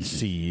hybrid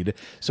seed,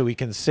 so we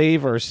can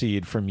save our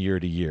seed from year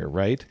to year,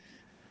 right?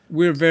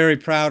 We're very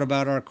proud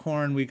about our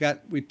corn. We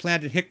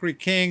planted Hickory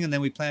King, and then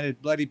we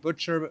planted Bloody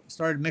Butcher, but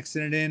started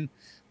mixing it in,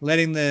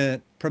 letting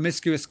the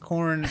promiscuous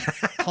corn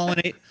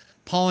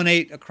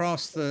pollinate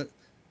across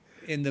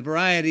in the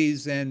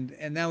varieties, and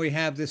now we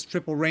have this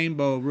triple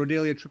rainbow,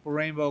 Rhodelia triple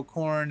rainbow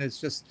corn.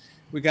 It's just,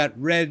 we got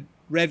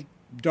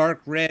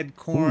dark red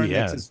corn. Ooh,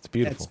 yeah, it's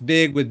beautiful. That's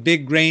big with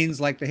big grains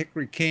like the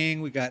Hickory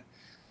King. We got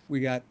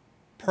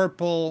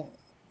purple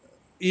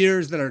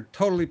ears that are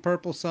totally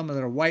purple, some that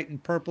are white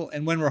and purple.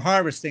 And when we're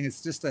harvesting,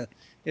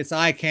 it's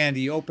eye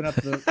candy. You open up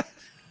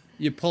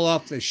you pull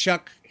off the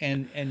shuck,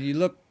 and you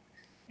look,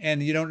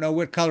 and you don't know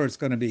what color it's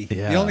going to be.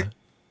 Yeah. The only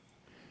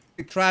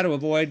we try to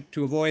avoid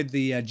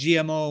the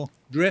GMO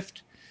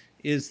drift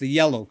is the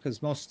yellow,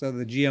 because most of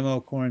the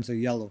GMO corns are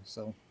yellow.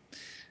 So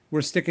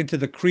we're sticking to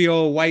the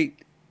Creole white,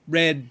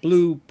 red,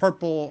 blue,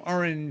 purple,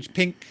 orange,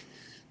 pink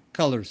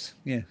colors.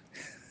 Yeah.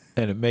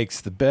 And it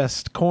makes the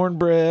best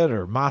cornbread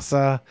or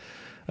masa.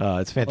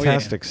 It's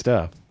fantastic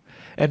stuff.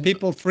 And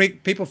People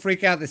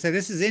freak out. They say,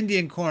 "This is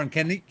Indian corn.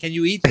 Can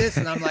you eat this?"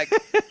 And I'm like,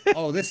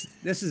 "Oh, this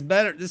is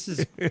better. This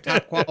is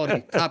top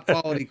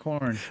quality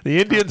corn." the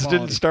Indians Top didn't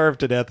quality. starve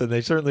to death, and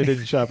they certainly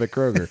didn't shop at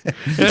Kroger.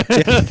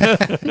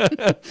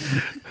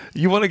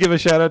 You want to give a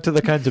shout out to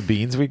the kinds of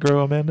beans we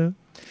grow, Amanda?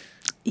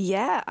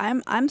 Yeah,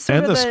 I'm sort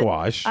And of the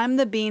squash. I'm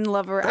the bean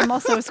lover. I'm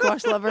also a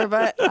squash lover,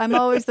 but I'm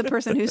always the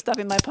person who's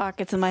stuffing my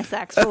pockets and my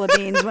sacks full of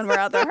beans when we're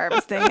out there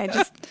harvesting. I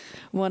just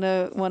want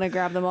to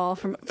grab them all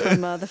from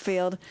the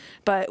field.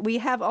 But we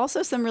have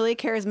also some really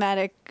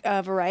charismatic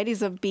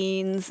varieties of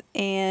beans,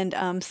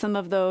 and some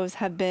of those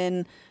have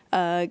been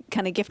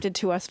kind of gifted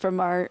to us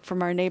from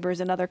our neighbors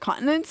in other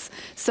continents.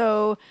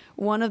 So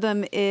one of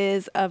them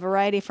is a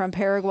variety from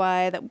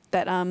Paraguay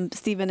that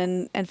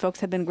Stephen and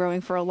folks have been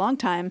growing for a long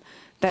time,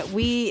 that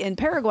we in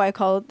Paraguay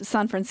call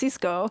San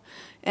Francisco.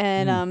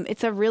 And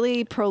it's a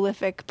really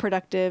prolific,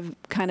 productive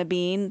kind of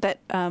bean that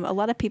a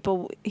lot of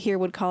people here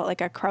would call it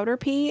like a Crowder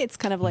pea. It's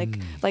kind of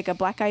like a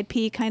black-eyed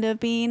pea kind of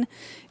bean.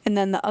 And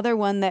then the other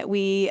one that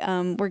we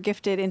were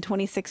gifted in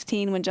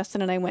 2016 when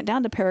Justin and I went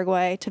down to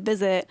Paraguay to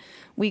visit,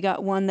 we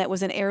got one that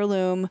was an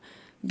heirloom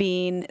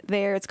bean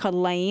there. It's called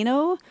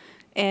Laino,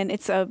 and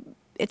it's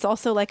It's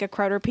also like a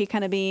Crowder pea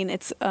kind of bean.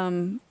 It's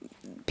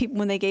people,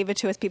 when they gave it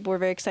to us, people were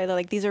very excited.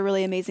 Like, these are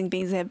really amazing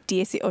beans. They have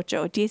 18.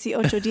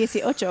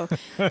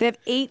 They have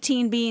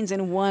 18 beans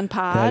in one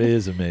pod. That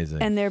is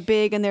amazing. And they're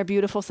big and they're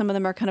beautiful. Some of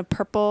them are kind of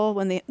purple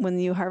when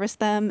you harvest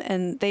them,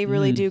 and they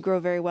really do grow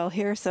very well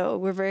here. So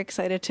we're very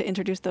excited to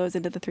introduce those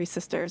into the Three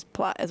Sisters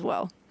plot as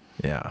well.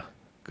 Yeah,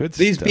 good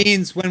These stuff.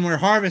 beans, when we're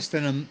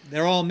harvesting them,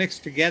 they're all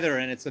mixed together,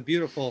 and it's a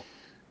beautiful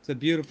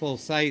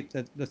sight.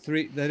 That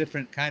the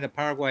different kind of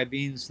Paraguay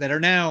beans that are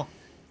now,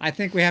 I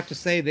think we have to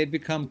say, they've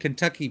become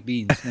Kentucky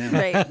beans now.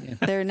 Right. Yeah.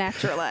 They're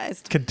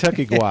naturalized.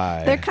 Kentucky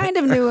guay. They're kind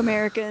of new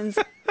Americans,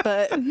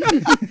 but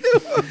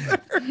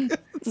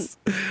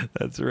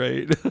That's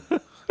right.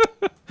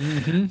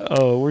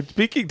 Oh, we're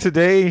speaking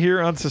today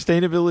here on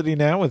Sustainability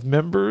Now with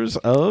members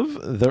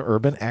of the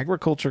Urban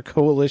Agriculture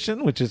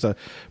Coalition, which is a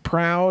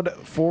proud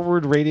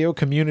Forward Radio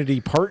community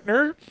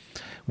partner.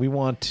 We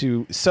want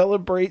to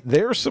celebrate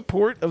their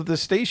support of the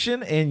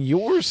station and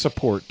your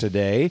support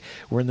today.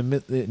 We're in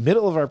the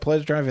middle of our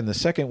pledge drive in the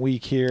second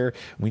week here.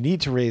 We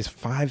need to raise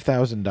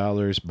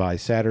 $5,000 by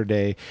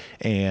Saturday,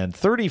 and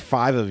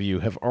 35 of you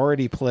have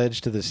already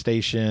pledged to the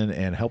station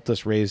and helped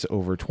us raise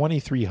over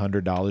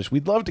 $2,300.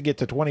 We'd love to get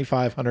to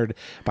 $2,500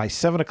 by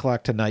 7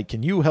 o'clock tonight.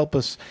 Can you help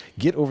us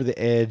get over the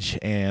edge?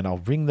 And I'll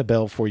ring the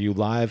bell for you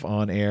live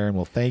on air, and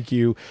we'll thank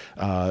you.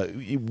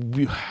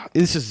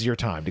 This is your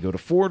time to go to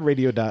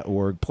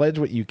forwardradio.org. Pledge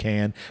what you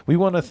can. We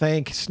want to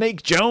thank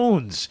Snake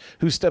Jones,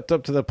 who stepped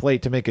up to the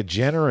plate to make a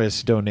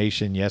generous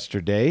donation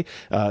yesterday.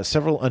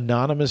 Several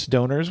anonymous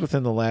donors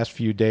within the last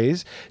few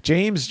days.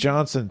 James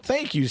Johnson,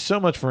 thank you so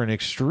much for an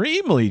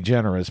extremely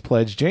generous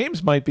pledge.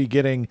 James might be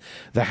getting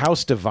the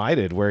house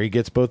divided, where he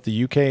gets both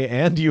the UK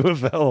and U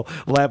of L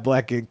lab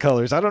black ink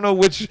colors. I don't know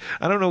which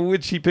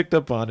he picked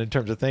up on in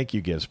terms of thank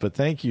you gifts, but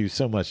thank you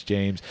so much,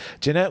 James.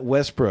 Jeanette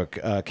Westbrook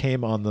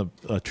came on the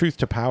Truth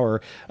to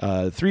Power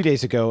 3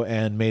 days ago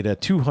and made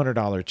a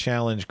 $200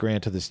 challenge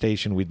grant to the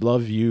station. We'd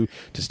love you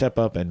to step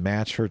up and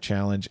match her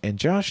challenge. And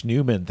Josh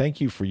Newman,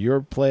 thank you for your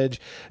pledge.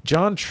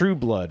 John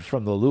Trueblood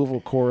from the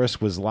Louisville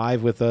Chorus was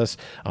live with us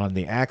on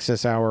the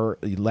Access Hour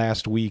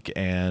last week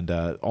and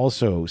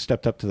also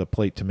stepped up to the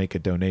plate to make a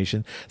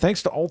donation.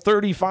 Thanks to all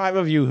 35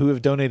 of you who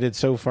have donated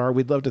so far.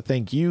 We'd love to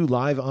thank you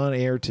live on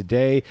air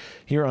today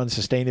here on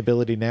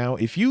Sustainability Now.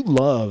 If you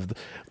loved,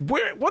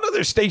 what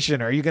other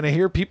station are you going to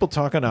hear people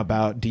talking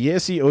about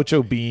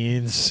 18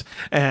 beans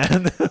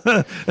and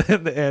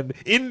and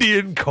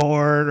Indian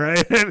corn,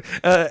 right?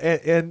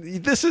 And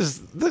this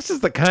is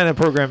the kind of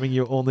programming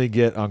you only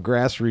get on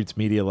grassroots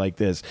media like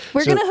this.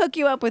 We're going to hook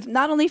you up with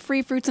not only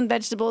free fruits and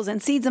vegetables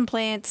and seeds and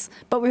plants,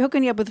 but we're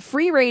hooking you up with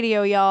free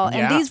radio, y'all.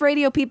 And these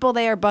radio people,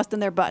 they are busting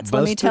their butts.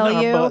 Let me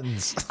tell you.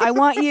 Buttons. I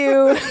want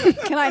you.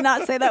 Can I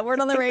not say that word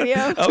on the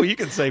radio? Oh, you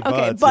can say butts.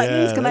 Okay,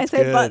 buttons. Yeah, can I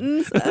say good.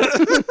 buttons?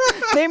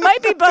 They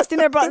might be busting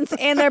their buttons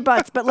and their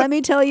butts, but let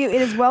me tell you,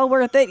 it is well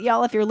worth it,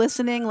 y'all. If you're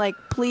listening,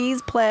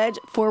 please pledge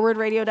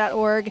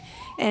forwardradio.org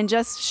and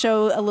just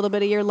show a little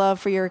bit of your love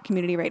for your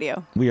community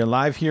radio. We are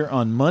live here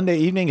on Monday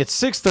evening at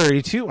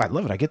 6:32. I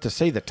love it. I get to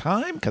say the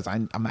time because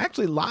I'm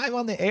actually live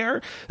on the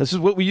air. This is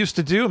what we used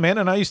to do.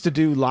 Amanda and I used to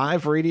do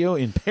live radio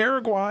in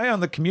Paraguay on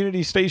the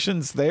community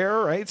stations there,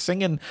 right?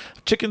 Singing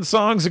chicken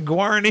songs in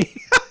Guarani.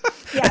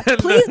 Yeah,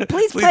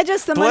 please pledge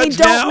us some money.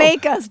 Don't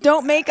make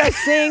us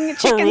sing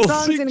chicken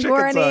songs in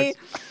Guarani.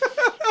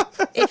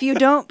 If you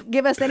don't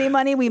give us any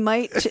money, we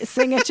might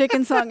sing a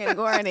chicken song in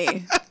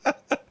Guarani.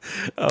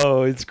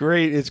 Oh, it's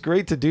great. It's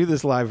great to do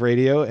this live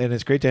radio, and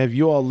it's great to have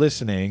you all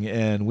listening,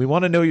 and we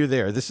want to know you're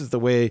there. This is the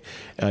way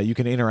you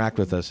can interact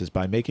with us, is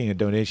by making a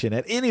donation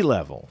at any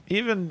level.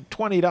 Even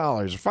 $20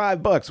 or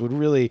 $5 would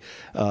really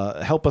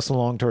help us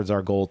along towards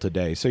our goal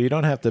today. So you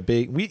don't have to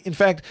be... in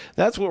fact,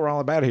 that's what we're all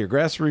about here,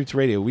 Grassroots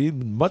Radio.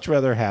 We'd much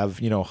rather have,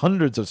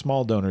 hundreds of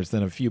small donors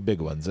than a few big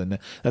ones, and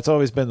that's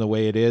always been the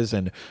way it is.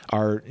 And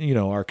our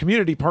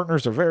community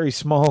partners are very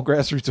small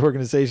grassroots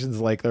organizations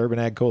like the Urban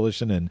Ag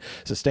Coalition and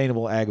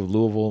Sustainable Ag of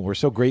Louisville. We're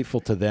so grateful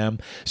to them.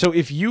 So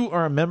if you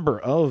are a member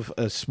of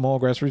a small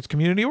grassroots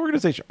community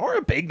organization or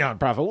a big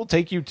nonprofit, we'll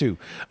take you to,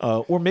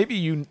 or maybe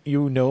you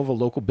know of a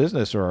local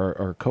business or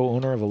are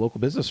co-owner of a local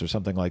business or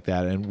something like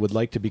that and would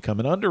like to become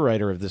an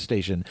underwriter of the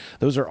station,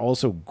 those are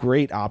also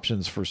great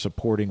options for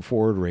supporting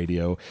Forward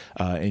Radio,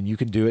 and you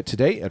can do it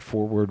today at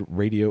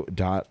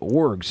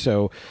forwardradio.org.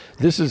 So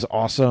this is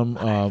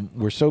awesome.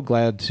 We're so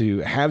glad to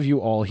have you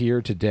all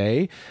here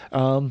today.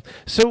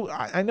 So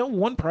I know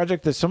one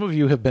project that some of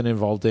you have been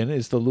involved in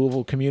is the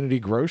Louisville Community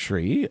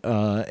Grocery,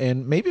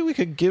 and maybe we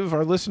could give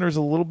our listeners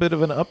a little bit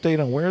of an update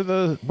on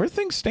where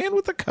things stand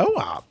with the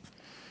co-op.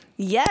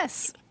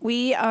 Yes,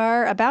 we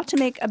are about to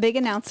make a big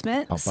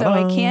announcement, so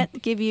I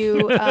can't give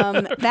you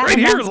that right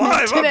announcement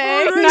live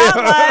today. Not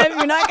live.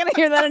 You're not going to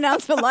hear that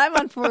announcement live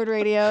on Forward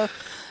Radio.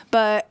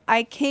 But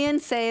I can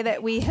say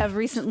that we have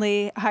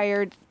recently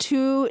hired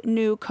 2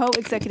 new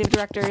co-executive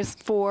directors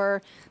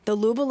for the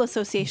Louisville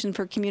Association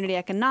for Community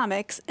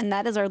Economics, and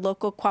that is our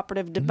local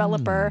cooperative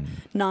developer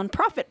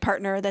nonprofit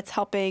partner that's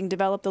helping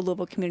develop the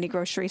Louisville Community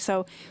Grocery.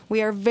 So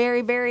we are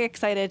very, very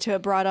excited to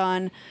have brought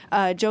on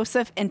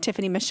Joseph and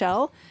Tiffany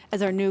Michelle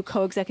as our new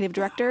co-executive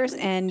directors,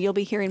 and you'll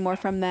be hearing more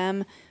from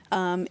them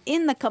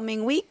in the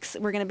coming weeks.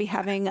 We're going to be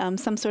having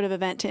some sort of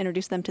event to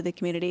introduce them to the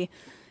community.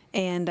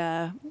 And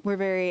we're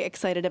very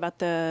excited about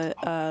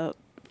the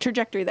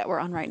trajectory that we're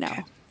on right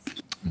now.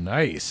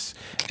 Nice.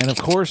 And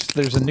of course,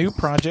 there's a new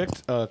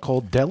project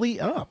called Deli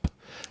Up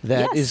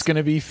that is going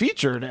to be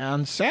featured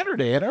on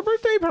Saturday at our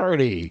birthday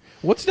party.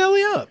 What's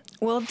Deli Up?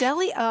 Well,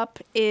 Deli Up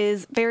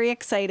is very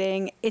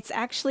exciting. It's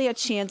actually a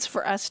chance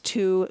for us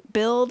to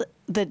build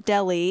the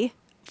deli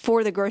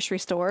for the grocery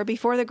store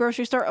before the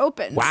grocery store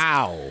opens.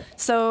 Wow.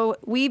 So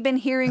we've been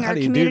hearing our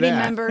community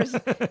members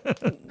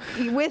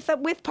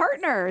with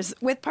partners.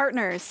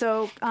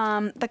 So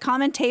the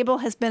Common Table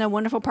has been a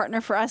wonderful partner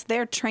for us.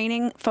 They're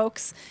training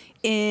folks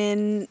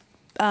in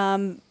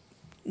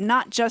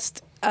not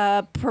just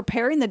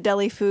preparing the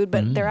deli food,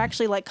 but they're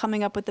actually like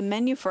coming up with the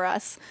menu for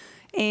us.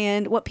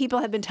 And what people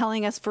have been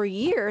telling us for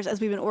years as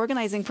we've been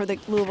organizing for the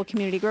Louisville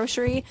Community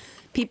Grocery,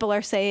 people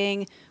are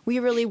saying, we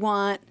really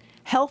want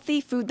healthy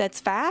food that's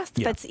fast,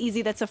 that's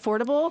easy, that's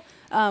affordable.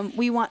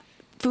 We want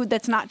food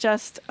that's not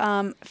just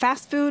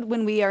fast food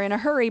when we are in a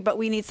hurry, but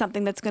we need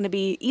something that's going to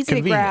be easy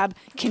to grab,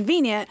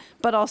 convenient,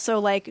 but also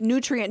like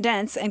nutrient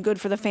dense and good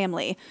for the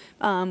family.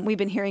 We've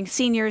been hearing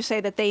seniors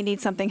say that they need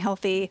something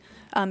healthy.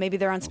 Maybe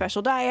they're on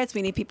special diets.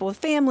 We need people with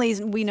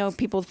families. We know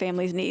people with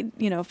families need,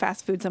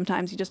 fast food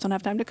sometimes. You just don't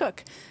have time to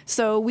cook.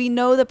 So we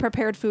know the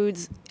prepared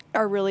foods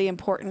are really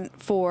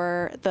important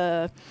for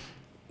the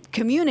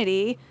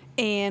community.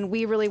 And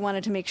we really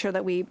wanted to make sure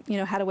that we,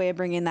 had a way of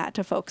bringing that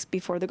to folks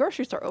before the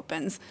grocery store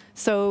opens.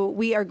 So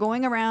we are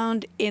going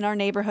around in our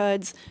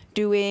neighborhoods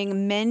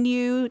doing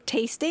menu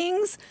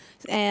tastings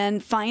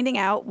and finding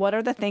out what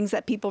are the things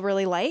that people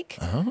really like,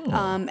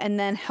 and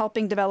then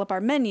helping develop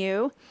our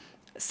menu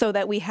so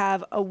that we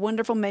have a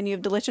wonderful menu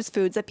of delicious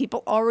foods that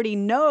people already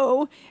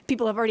know,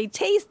 people have already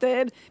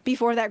tasted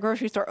before that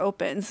grocery store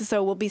opens.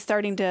 So we'll be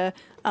starting to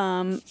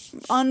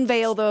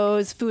unveil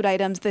those food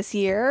items this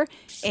year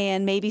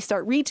and maybe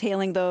start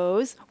retailing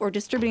those or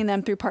distributing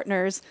them through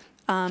partners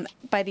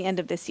by the end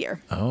of this year.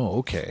 Oh,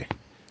 okay.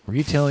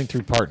 Retailing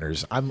through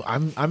partners.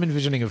 I'm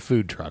envisioning a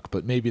food truck,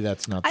 but maybe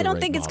that's not. I don't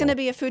think it's going to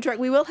be a food truck.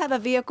 We will have a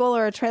vehicle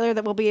or a trailer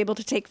that will be able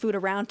to take food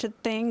around to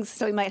things.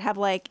 So we might have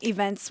like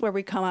events where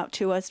we come out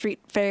to a street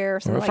fair or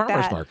something like that, or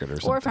a farmer's market or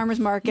something. Or a farmer's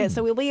market.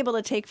 So we'll be able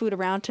to take food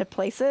around to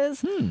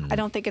places. I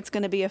don't think it's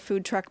going to be a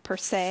food truck per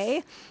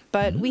se,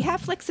 but we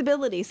have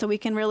flexibility, so we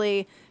can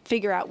really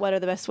figure out what are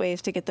the best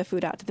ways to get the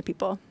food out to the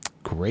people.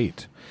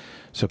 Great.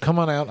 So come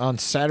on out on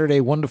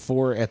Saturday, 1 to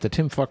 4 at the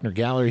Tim Faulkner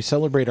Gallery.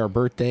 Celebrate our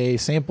birthday,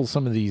 sample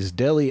some of these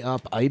Deli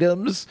Up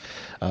items,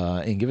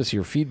 and give us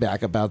your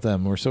feedback about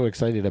them. We're so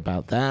excited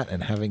about that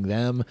and having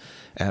them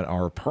at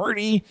our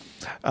party.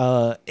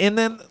 And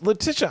then,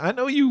 Letitia, I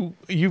know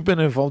you've been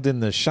involved in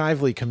the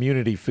Shively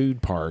Community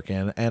Food Park,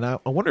 and I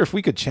wonder if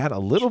we could chat a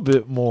little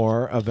bit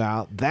more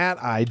about that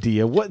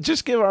idea.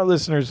 Just give our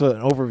listeners an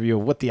overview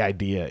of what the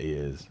idea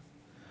is.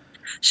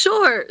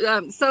 Sure.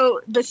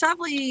 So the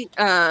Shively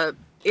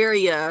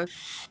area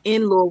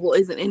in Louisville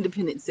is an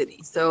independent city.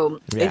 So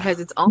it has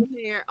its own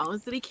mayor, own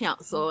city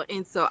council.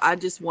 And so I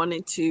just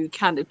wanted to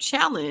kind of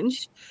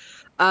challenge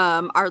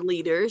our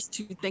leaders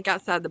to think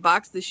outside the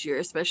box this year,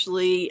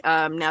 especially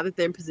now that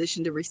they're in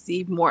position to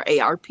receive more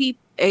ARPA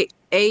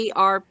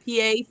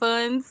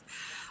funds.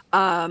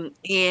 And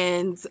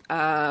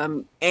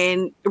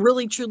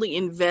really truly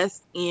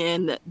invest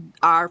in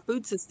our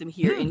food system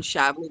here in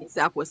Shively,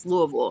 Southwest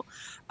Louisville,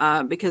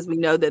 because we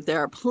know that there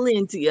are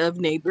plenty of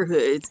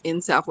neighborhoods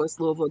in Southwest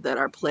Louisville that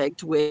are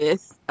plagued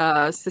with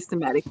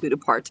systematic food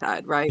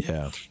apartheid, right?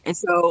 Yeah. And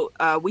so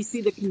we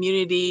see the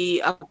community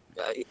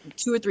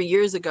 2 or 3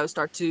 years ago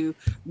start to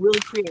really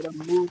create a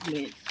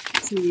movement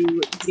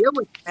to deal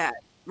with that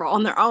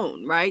on their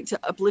own, right? To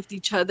uplift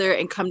each other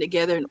and come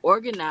together and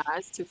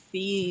organize to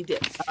feed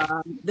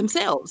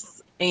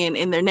themselves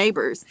and their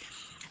neighbors.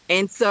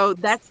 And so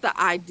that's the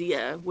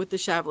idea with the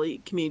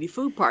Shively Community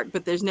Food Park,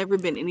 but there's never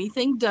been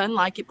anything done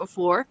like it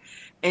before.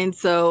 And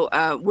so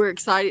we're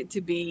excited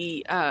to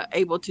be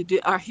able to do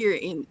here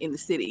in the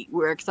city.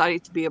 We're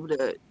excited to be able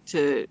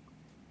to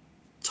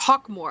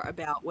talk more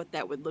about what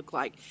that would look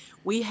like.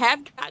 We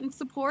have gotten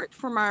support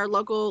from our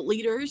local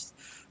leaders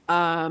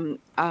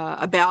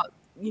about,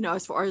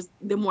 as far as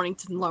them wanting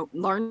to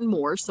learn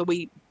more. So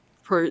we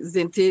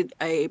presented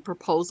a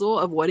proposal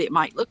of what it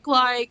might look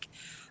like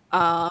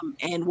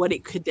and what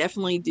it could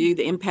definitely do,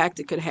 the impact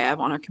it could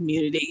have on our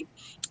community,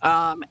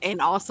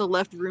 and also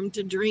left room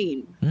to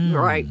dream,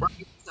 right?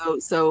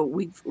 So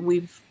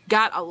we've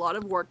got a lot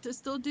of work to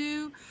still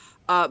do,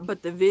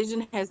 but the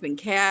vision has been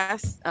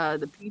cast.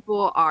 The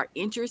people are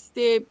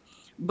interested.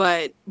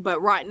 but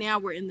right now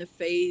we're in the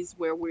phase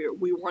where we're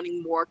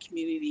wanting more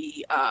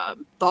community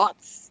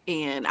thoughts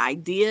and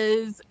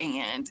ideas,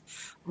 and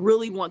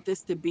really want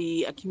this to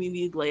be a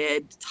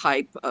community-led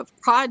type of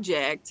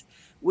project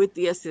with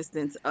the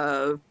assistance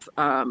of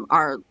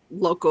our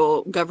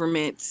local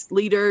government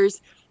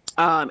leaders,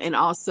 and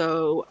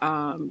also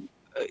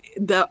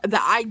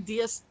the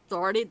idea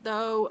started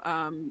though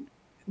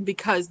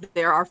because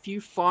there are a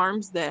few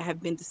farms that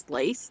have been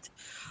displaced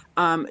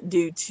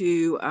due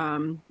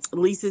to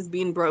leases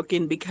being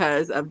broken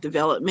because of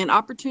development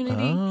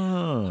opportunity here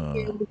Oh.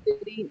 in the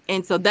city.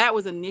 And so that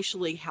was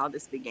initially how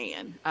this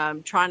began,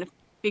 trying to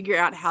figure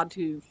out how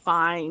to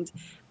find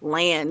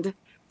land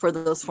for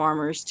those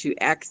farmers to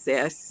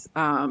access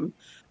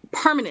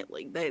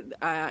permanently.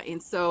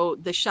 And so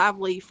the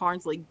Shively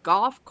Farnsley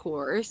Golf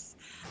Course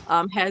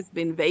has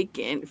been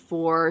vacant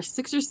for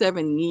 6 or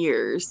 7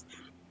 years,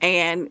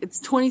 and it's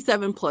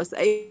 27 plus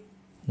acres.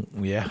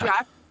 Yeah.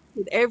 Drive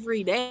it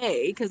every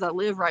day because I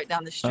live right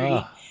down the street.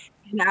 Ah.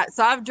 And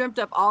so I've dreamt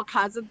up all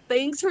kinds of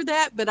things for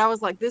that, but I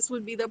was like, this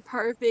would be the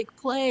perfect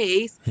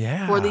place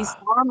for these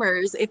Yeah.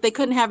 farmers, if they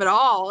couldn't have it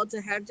all,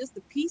 to have just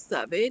a piece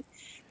of it.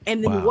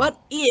 And then Wow.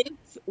 what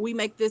if we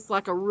make this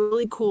like a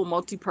really cool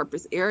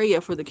multi-purpose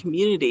area for the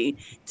community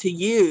to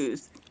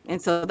use? And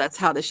so that's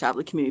how the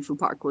Shively Community Food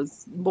Park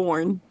was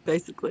born,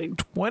 basically.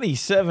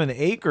 27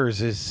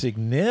 acres is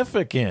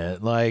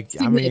significant. Like,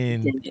 I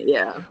mean, Significant,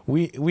 yeah.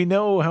 we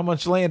know how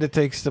much land it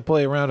takes to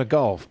play around a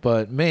golf,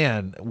 but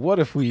man, what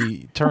if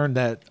we turn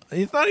that?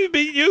 It's not even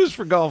being used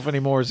for golf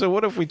anymore. So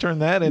what if we turn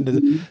that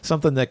into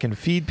something that can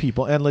feed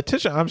people? And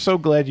Letitia, I'm so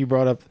glad you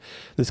brought up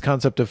this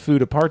concept of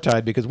food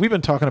apartheid, because we've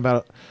been talking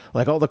about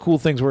like all the cool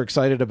things we're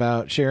excited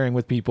about sharing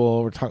with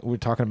people. We're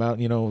talking about,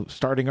 you know,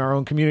 starting our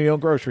own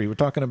community-owned grocery. We're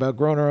talking about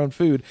growing our own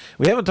food.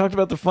 We haven't talked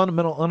about the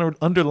fundamental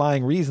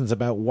underlying reasons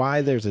about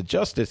why there's a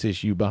justice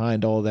issue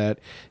behind all that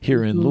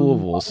here in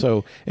Louisville.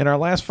 So in our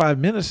last 5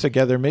 minutes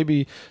together,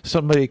 maybe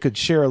somebody could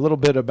share a little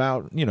bit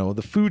about, you know,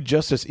 the food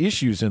justice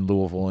issues in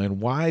Louisville and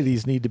why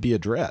these need to be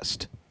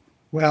addressed.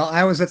 Well,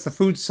 I was at the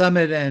Food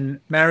Summit, and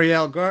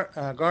Marielle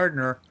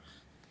Gardner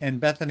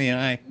and Bethany and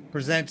I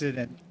presented,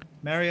 and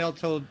Marielle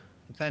told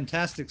a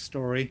fantastic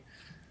story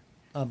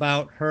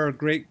about her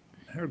great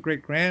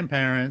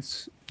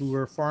grandparents who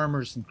were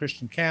farmers in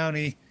Christian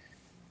County,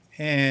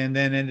 and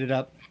then ended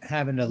up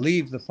having to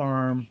leave the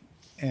farm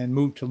and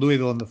move to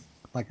Louisville in the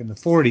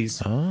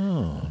 40s,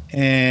 Oh.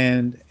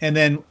 and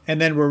then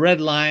were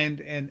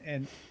redlined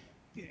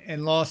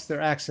and lost their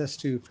access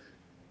to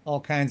all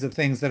kinds of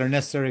things that are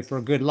necessary for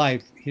a good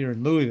life here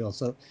in Louisville.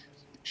 So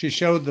she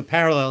showed the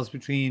parallels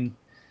between,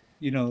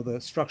 you know, the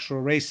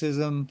structural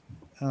racism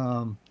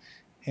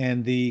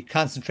and the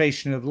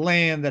concentration of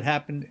land that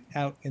happened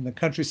out in the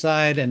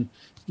countryside. And,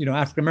 you know,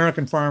 African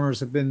American farmers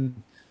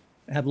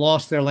have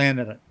lost their land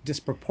at a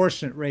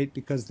disproportionate rate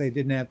because they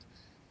didn't have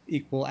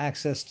equal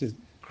access to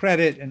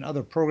credit and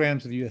other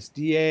programs of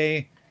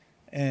USDA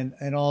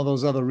and all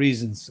those other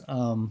reasons,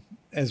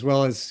 as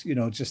well as, you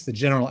know, just the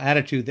general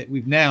attitude that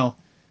we've now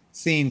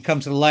seen come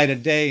to the light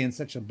of day in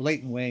such a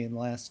blatant way in the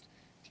last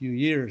few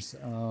years,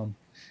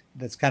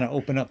 that's kind of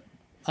opened up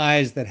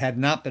eyes that had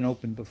not been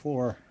opened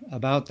before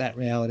about that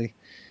reality.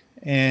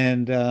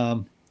 And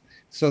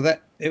so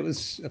that it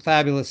was a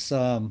fabulous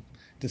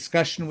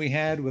discussion we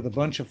had with a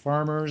bunch of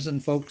farmers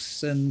and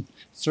folks and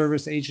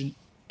service agent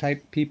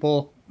type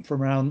people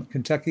from around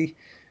Kentucky.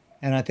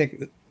 And I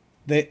think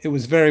it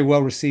was very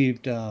well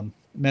received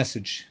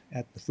message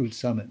at the Food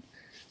Summit.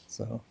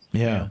 So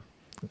Yeah.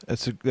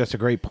 That's a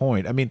great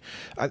point. I mean,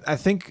 I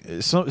think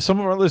some of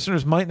our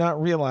listeners might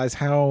not realize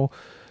how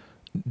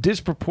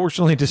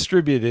disproportionately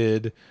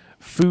distributed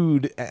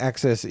food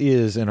access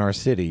is in our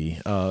city.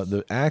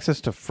 The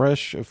access to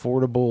fresh,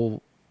 affordable,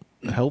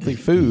 healthy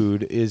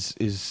food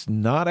is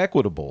not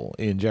equitable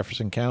in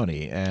Jefferson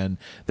County, and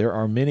there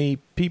are many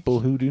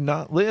people who do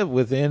not live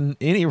within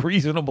any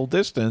reasonable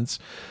distance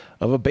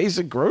of a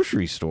basic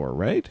grocery store,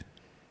 right?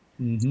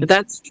 Mm-hmm.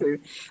 That's true.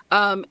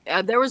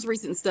 There was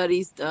recent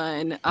studies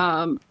done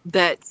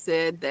that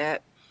said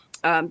that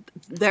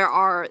there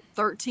are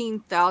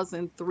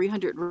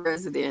 13,300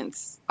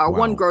 residents, or Wow.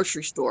 one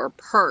grocery store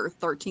per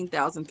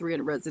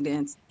 13,300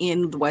 residents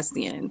in the West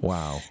End.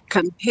 Wow.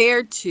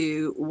 Compared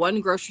to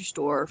one grocery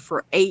store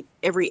for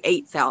every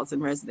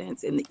 8,000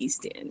 residents in the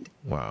East End.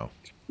 Wow.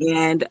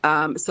 And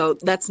so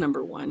that's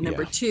number one.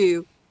 Number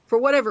two, for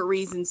whatever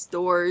reason,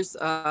 stores,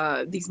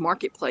 these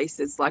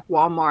marketplaces like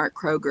Walmart,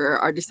 Kroger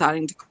are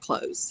deciding to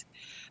close.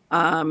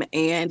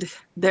 And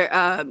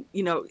they're,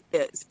 you know,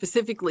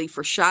 specifically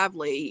for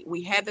Shively,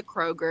 we had the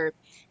Kroger.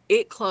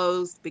 It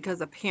closed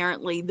because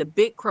apparently the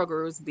big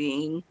Kroger was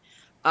being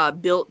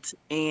built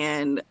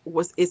and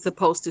is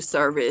supposed to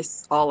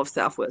service all of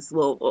Southwest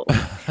Louisville.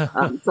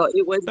 So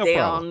it was No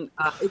down.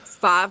 It's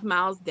 5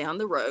 miles down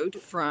the road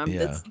from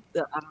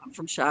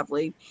from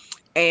Shively.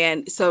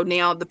 And so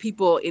now the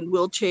people in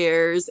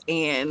wheelchairs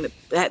and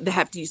that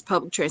have to use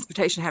public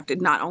transportation have to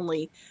not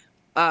only,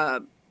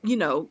 you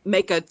know,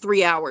 make a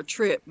 3-hour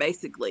trip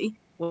basically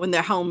when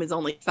their home is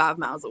only 5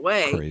 miles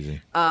away.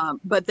 Crazy.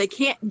 But they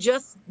can't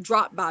just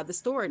drop by the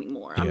store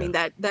anymore. I Yeah. mean,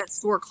 that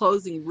store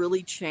closing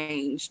really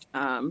changed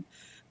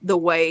the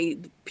way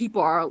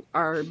people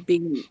are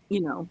being,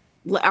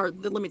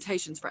 the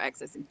limitations for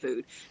accessing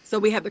food. So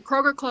we have the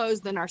Kroger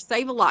closed, then our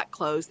Save a Lot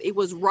closed. It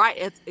was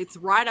it's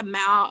right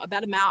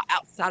about a mile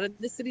outside of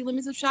the city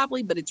limits of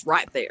Shively, but it's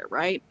right there,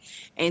 right?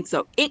 And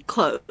so it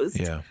closed.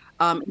 Yeah.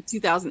 In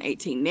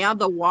 2018. Now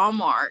the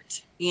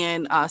Walmart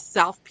in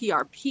South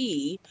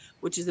PRP,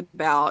 which is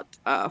about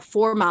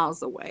 4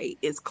 miles away,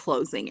 is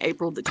closing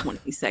April the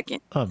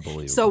 22nd.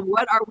 Unbelievable. So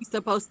what are we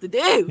supposed to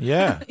do?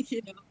 Yeah.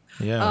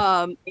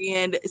 Yeah.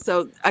 And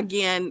so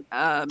again,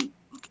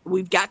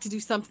 we've got to do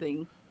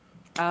something.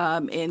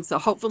 And so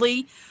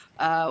hopefully,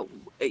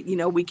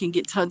 we can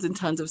get tons and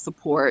tons of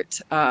support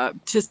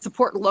to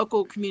support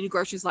local community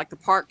groceries like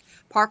the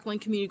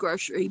Parkland Community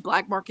Grocery,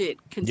 Black Market,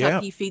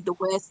 Kentucky, Feed the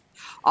West,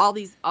 all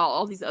these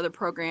other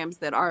programs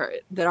that are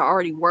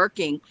already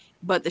working.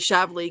 But the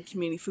Shively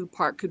Community Food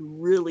Park could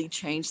really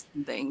change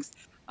some things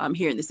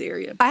here in this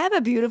area. I have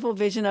a beautiful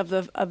vision of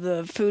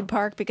the food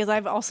park because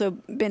I've also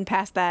been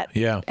past that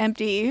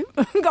empty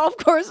golf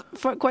course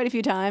for quite a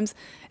few times.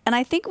 And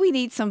I think we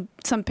need some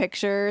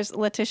pictures,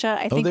 Letitia.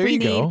 I think we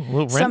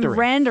need some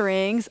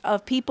renderings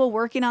of people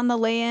working on the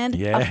land,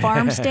 a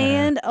farm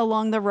stand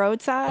along the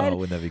roadside. Oh,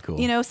 wouldn't that be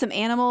cool? Some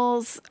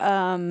animals,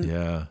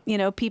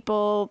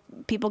 people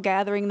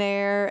gathering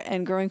there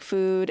and growing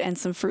food, and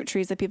some fruit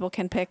trees that people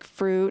can pick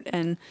fruit.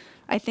 And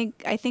I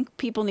think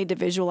people need to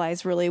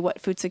visualize really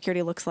what food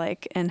security looks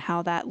like and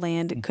how that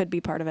land could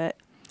be part of it.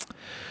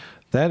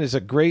 That is a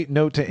great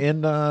note to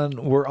end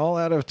on. We're all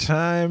out of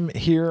time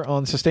here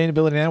on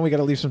Sustainability Now. We got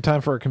to leave some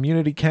time for our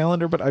community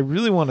calendar, but I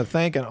really want to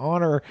thank and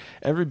honor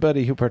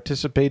everybody who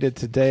participated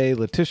today.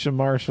 Letitia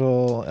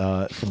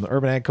Marshall from the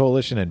Urban Ag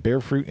Coalition and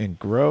Bear Fruit and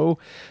Grow,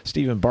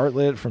 Stephen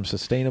Bartlett from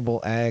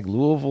Sustainable Ag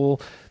Louisville.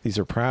 These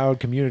are proud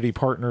community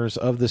partners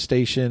of the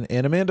station.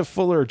 And Amanda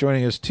Fuller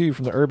joining us, too,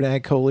 from the Urban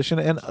Ag Coalition.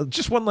 And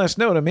just one last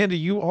note, Amanda,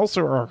 you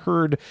also are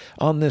heard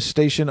on this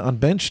station on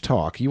Bench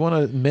Talk. You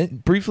want to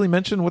briefly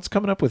mention what's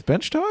coming up with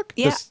Bench Talk?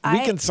 Yeah, This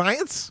Week in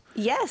Science?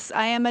 Yes,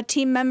 I am a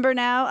team member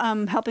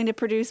now, helping to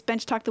produce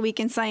Bench Talk, the Week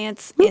in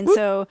Science. And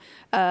so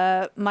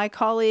my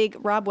colleague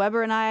Rob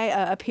Weber and I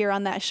appear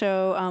on that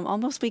show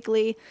almost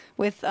weekly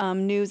with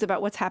news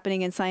about what's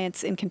happening in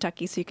science in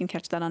Kentucky. So you can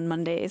catch that on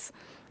Mondays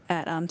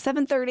at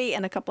 7:30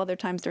 and a couple other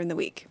times during the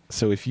week.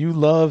 So if you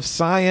love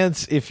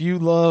science, if you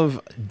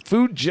love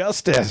food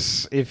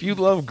justice, if you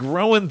love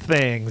growing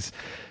things,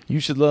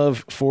 you should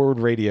love Forward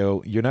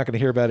Radio. You're not going to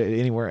hear about it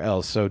anywhere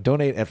else. So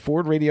donate at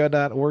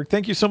forwardradio.org.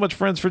 Thank you so much,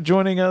 friends, for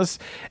joining us.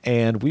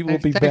 And we will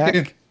be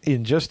back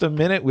in just a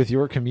minute with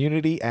your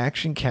community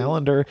action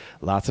calendar.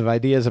 Lots of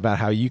ideas about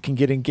how you can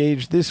get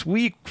engaged this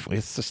week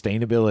with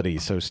sustainability.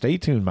 So stay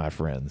tuned, my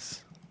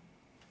friends.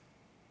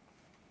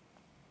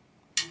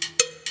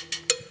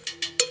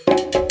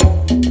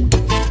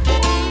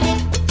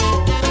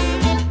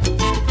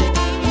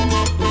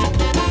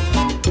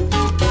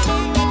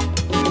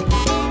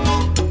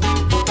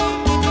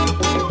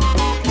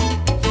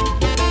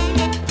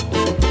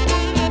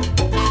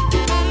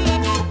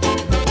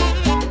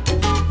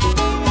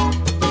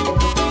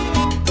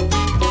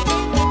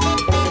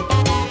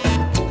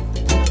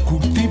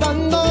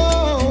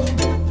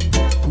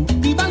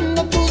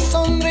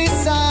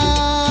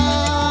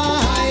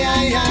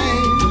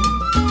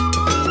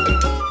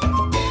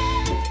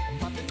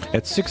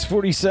 At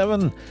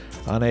 6:47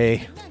 on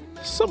a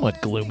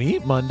somewhat gloomy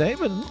Monday,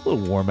 but a little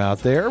warm out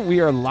there. We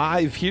are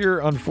live here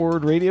on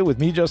Forward Radio with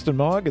me, Justin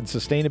Mogg, and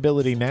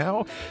Sustainability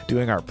Now,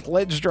 doing our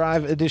Pledge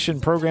Drive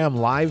edition program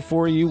live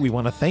for you. We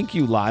want to thank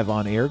you live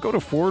on air. Go to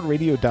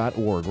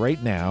forwardradio.org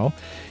right now.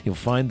 You'll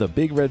find the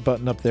big red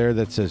button up there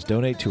that says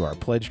donate to our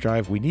Pledge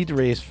Drive. We need to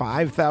raise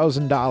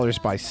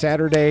 $5,000 by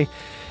Saturday.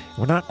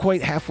 We're not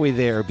quite halfway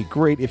there. It'd be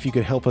great if you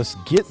could help us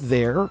get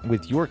there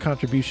with your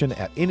contribution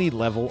at any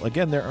level.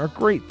 Again, there are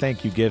great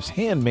thank you gifts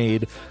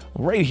handmade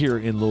right here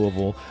in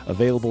Louisville,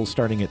 available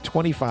starting at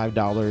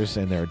 $25,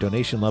 and there are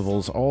donation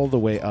levels all the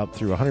way up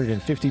through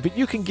 $150. But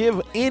you can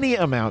give any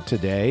amount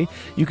today.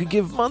 You could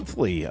give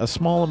monthly. A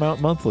small amount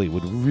monthly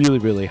would really,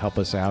 really help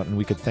us out, and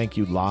we could thank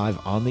you live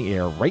on the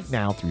air right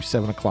now through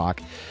 7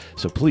 o'clock.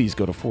 So please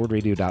go to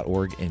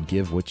forwardradio.org and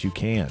give what you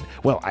can.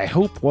 Well, I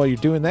hope while you're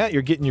doing that,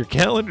 you're getting your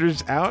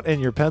calendars out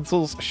and your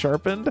pencils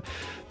sharpened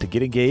to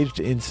get engaged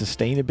in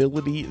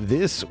sustainability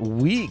this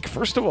week.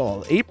 First of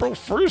all, April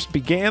 1st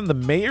began the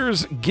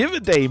Mayor's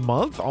Give-A-Day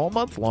month. All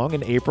month long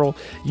in April,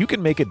 you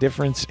can make a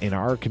difference in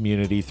our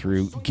community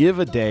through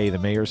Give-A-Day, the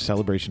Mayor's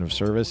celebration of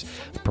service.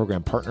 The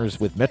program partners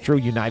with Metro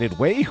United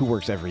Way, who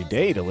works every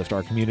day to lift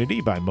our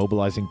community by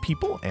mobilizing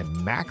people and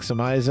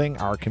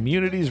maximizing our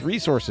community's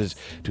resources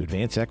to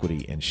advance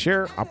equity and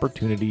share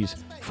opportunities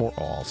for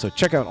all. So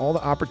check out all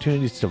the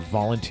opportunities to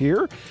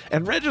volunteer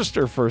and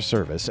register for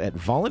service at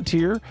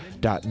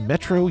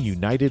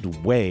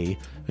volunteer.metrounitedway.com.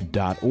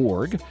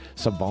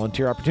 Some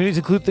volunteer opportunities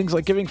include things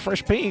like giving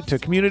fresh paint to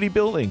community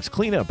buildings,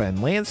 cleanup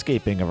and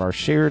landscaping of our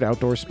shared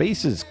outdoor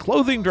spaces,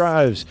 clothing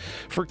drives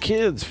for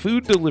kids,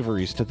 food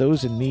deliveries to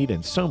those in need,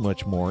 and so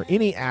much more.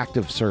 Any act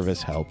of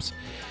service helps.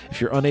 If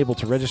you're unable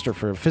to register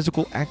for a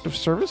physical act of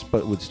service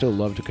but would still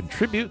love to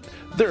contribute,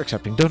 they're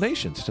accepting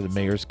donations to the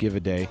Mayor's Give a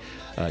Day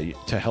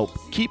to help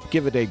keep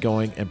Give a Day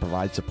going and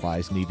provide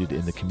supplies needed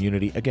in the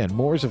community. Again,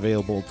 more is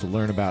available to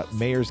learn about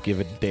Mayor's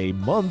Give a Day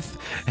month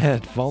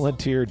at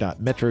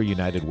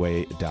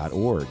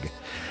volunteer.metrounitedway.org.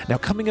 Now,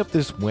 coming up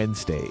this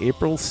Wednesday,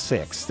 April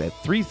 6th at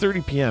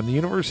 3:30 p.m., the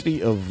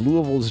University of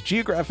Louisville's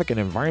Geographic and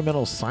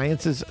Environmental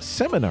Sciences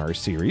Seminar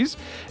Series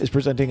is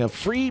presenting a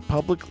free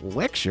public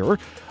lecture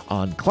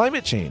on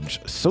climate change,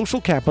 social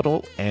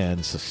capital,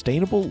 and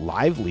sustainable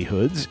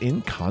livelihoods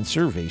in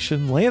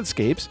conservation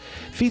landscapes,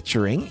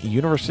 featuring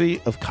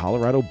University of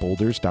Colorado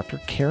Boulder's Dr.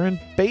 Karen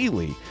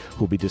Bailey, who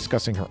will be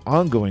discussing her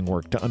ongoing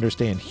work to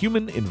understand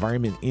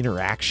human-environment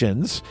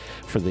interactions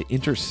for the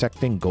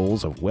intersecting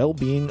goals of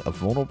well-being of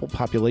vulnerable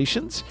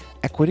populations,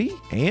 equity,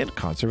 and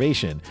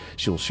conservation.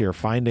 She'll share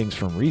findings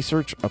from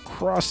research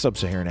across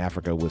sub-Saharan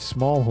Africa with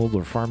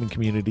smallholder farming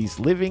communities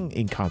living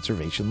in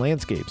conservation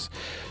landscapes.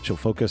 She'll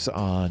focus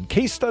on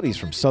case studies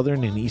from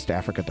Southern and East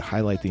Africa to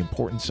highlight the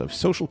importance of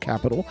social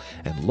capital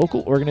and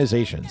local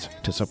organizations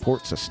to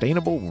support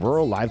sustainable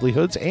rural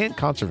livelihoods and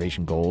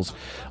conservation goals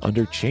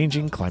under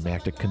changing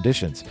climatic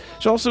conditions.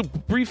 She'll also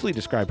briefly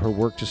describe her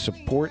work to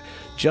support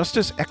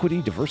justice,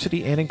 equity,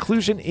 diversity, and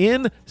inclusion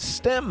in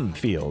STEM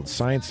fields,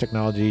 science,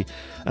 technology,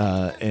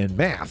 and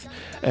math.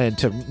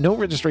 And no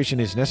registration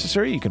is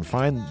necessary. You can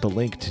find the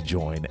link to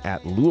join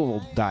at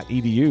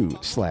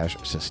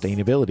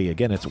louisville.edu/sustainability.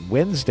 Again, it's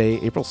Wednesday,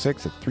 April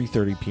 6th at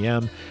 3:30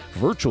 p.m.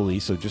 virtually,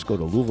 so just go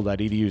to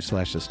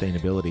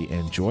louisville.edu/sustainability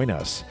and join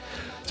us.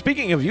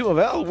 Speaking of U of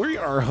L, we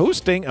are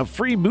hosting a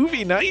free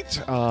movie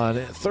night on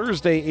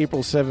Thursday,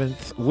 April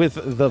 7th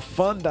with the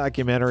fun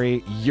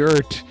documentary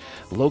Yurt,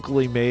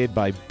 locally made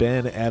by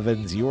Ben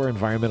Evans. Your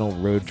environmental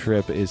road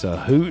trip is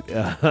a hoot,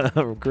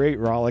 a great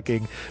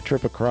rollicking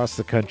trip across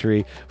the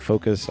country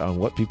focused on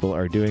what people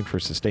are doing for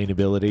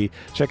sustainability.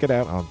 Check it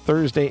out on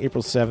Thursday,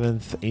 April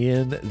 7th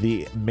in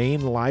the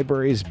main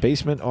library's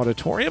basement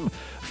auditorium,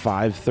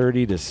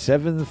 5:30 to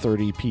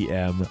 7:30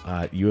 p.m.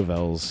 at U of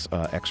L's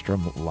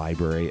Ekstrom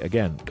Library.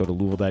 Again, go to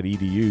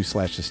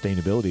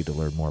louisville.edu/sustainability to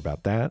learn more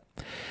about that.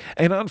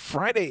 And on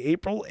Friday,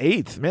 April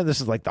 8th, man, this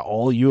is like the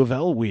all U of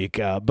L week,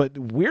 but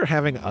we're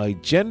having a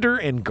gender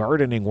and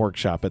gardening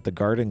workshop at the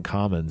Garden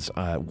Commons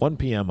at 1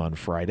 p.m. on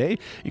Friday.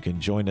 You can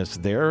join us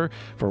there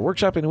for a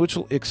workshop in which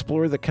we'll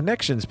explore the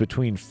connections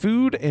between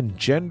food and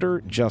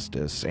gender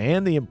justice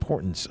and the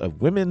importance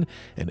of women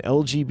and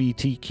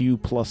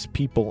LGBTQ plus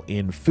people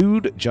in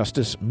food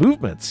justice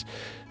movements.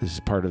 This is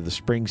part of the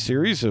spring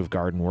series of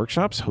garden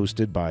workshops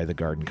hosted by the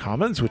Garden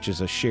Commons, which is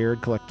a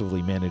shared,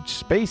 collectively managed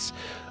space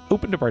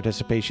open to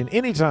participation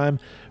anytime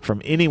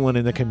from anyone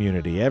in the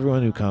community.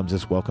 Everyone who comes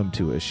is welcome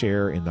to a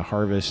share in the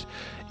harvest.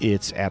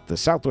 It's at the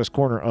southwest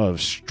corner of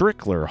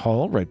Strickler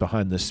Hall, right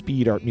behind the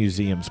Speed Art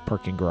Museum's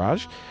parking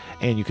garage.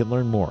 And you can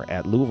learn more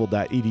at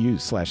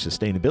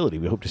louisville.edu/sustainability.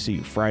 We hope to see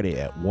you Friday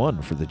at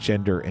 1 for the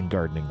Gender and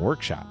Gardening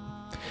Workshop.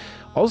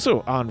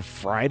 Also on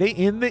Friday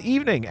in the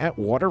evening at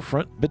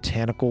Waterfront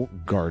Botanical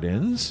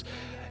Gardens,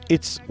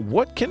 it's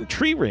What Can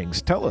Tree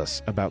Rings Tell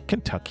Us About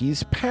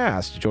Kentucky's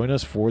Past? Join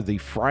us for the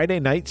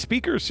Friday night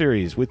speaker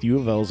series with U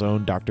of L's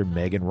own Dr.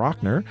 Megan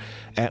Rockner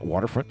at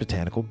Waterfront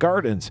Botanical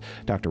Gardens.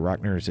 Dr.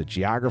 Rockner is a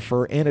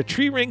geographer and a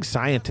tree ring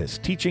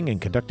scientist, teaching and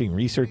conducting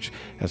research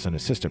as an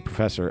assistant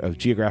professor of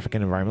geographic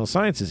and environmental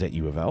sciences at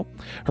U of L.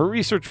 Her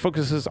research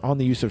focuses on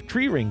the use of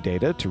tree ring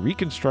data to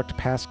reconstruct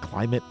past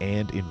climate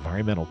and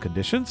environmental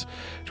conditions.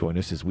 Join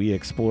us as we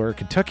explore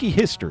Kentucky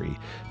history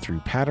through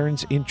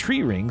patterns in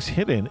tree rings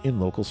hidden in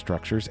local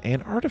structures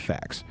and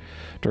artifacts.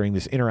 During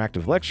this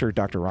interactive lecture,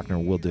 Dr.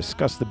 Rockner will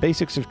discuss the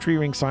basics of tree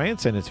ring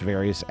science and its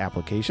various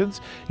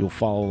applications. You'll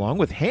follow along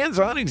with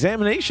hands-on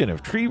examination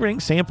of tree ring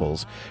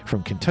samples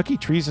from Kentucky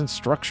trees and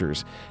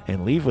structures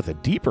and leave with a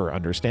deeper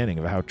understanding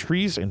of how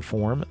trees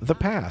inform the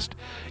past.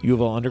 U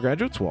of L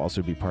undergraduates will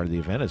also be part of the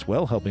event as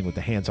well, helping with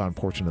the hands-on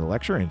portion of the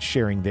lecture and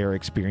sharing their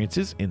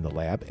experiences in the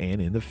lab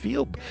and in the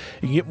field.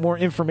 You can get more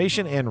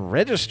information and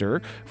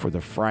register for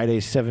the Friday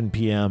 7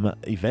 p.m.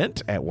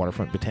 event at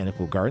Waterfront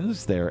Botanical Gardens.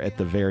 There at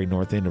the very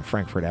north end of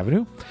Frankfort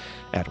Avenue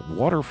at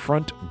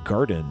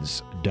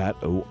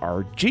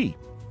waterfrontgardens.org.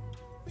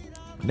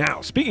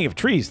 Now, speaking of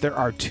trees, there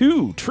are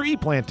 2 tree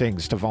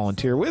plantings to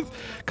volunteer with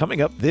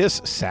coming up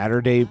this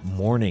Saturday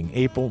morning,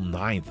 April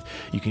 9th.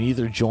 You can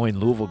either join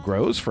Louisville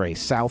Grows for a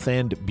South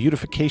End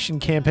beautification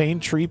campaign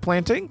tree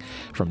planting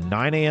from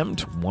 9 a.m.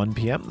 to 1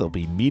 p.m. They'll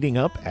be meeting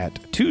up at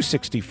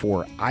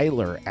 264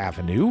 Eiler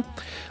Avenue.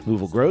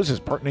 Louisville Grows is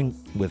partnering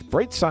with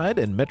Brightside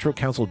and Metro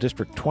Council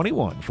District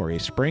 21 for a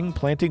spring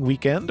planting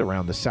weekend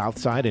around the South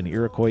Side and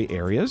Iroquois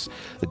areas.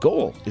 The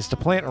goal is to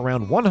plant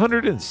around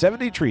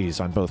 170 trees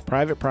on both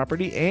private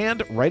property city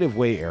and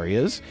right-of-way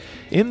areas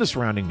in the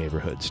surrounding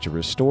neighborhoods to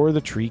restore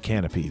the tree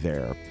canopy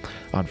there.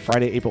 On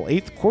Friday, April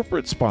 8th,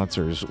 corporate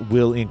sponsors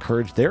will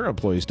encourage their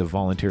employees to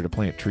volunteer to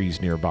plant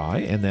trees nearby.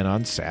 And then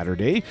on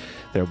Saturday,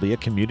 there'll be a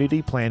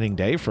community planting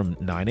day from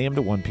 9 a.m.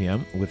 to 1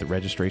 p.m. with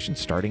registration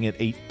starting at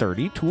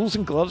 8:30. Tools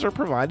and gloves are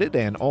provided,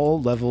 and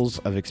all levels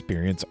of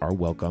experience are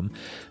welcome,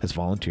 as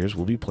volunteers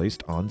will be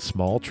placed on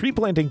small tree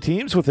planting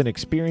teams with an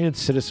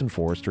experienced citizen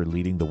forester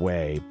leading the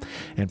way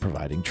and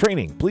providing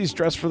training. Please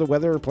dress for the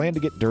weather or plan to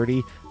get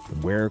dirty.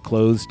 Wear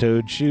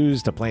closed-toed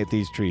shoes to plant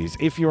these trees.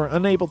 If you are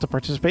unable to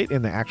participate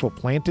in the actual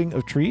planting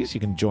of trees, you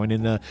can join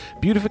in the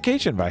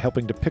beautification by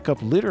helping to pick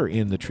up litter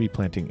in the tree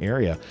planting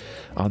area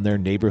on their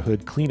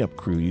neighborhood cleanup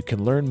crew. You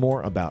can learn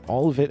more about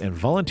all of it and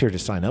volunteer to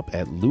sign up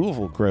at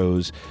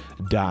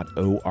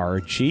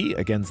LouisvilleGrows.org.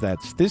 Again,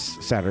 that's this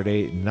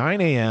Saturday,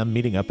 9 a.m.,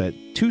 meeting up at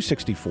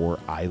 264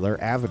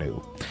 Eiler Avenue.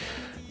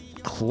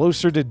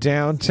 Closer to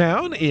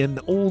downtown in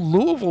Old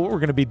Louisville, we're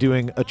going to be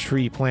doing a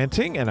tree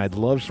planting, and I'd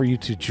love for you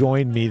to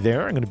join me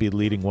there. I'm going to be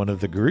leading one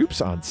of the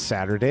groups on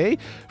Saturday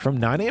from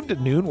 9 a.m. to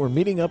noon. We're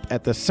meeting up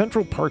at the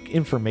Central Park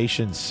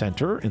Information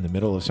Center in the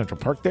middle of Central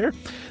Park there.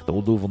 The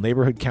Old Louisville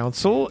Neighborhood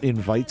Council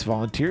invites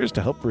volunteers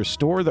to help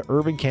restore the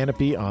urban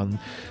canopy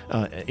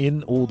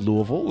in Old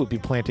Louisville. We'll be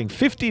planting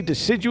 50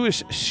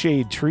 deciduous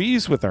shade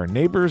trees with our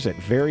neighbors at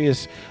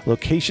various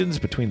locations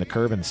between the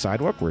curb and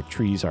sidewalk where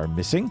trees are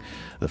missing.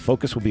 The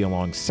focus will be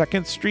along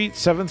 2nd Street,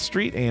 7th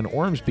Street, and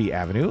Ormsby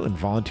Avenue, and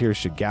volunteers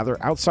should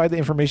gather outside the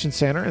Information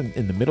Center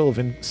in the middle of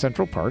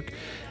Central Park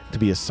to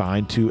be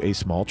assigned to a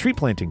small tree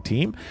planting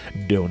team.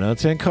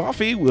 Donuts and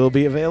coffee will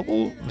be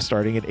available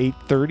starting at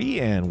 8:30,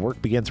 and work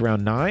begins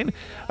around 9.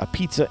 A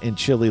pizza and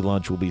chili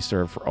lunch will be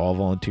served for all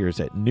volunteers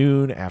at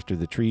noon after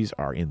the trees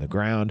are in the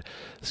ground.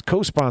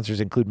 Co-sponsors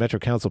include Metro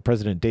Council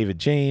President David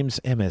James,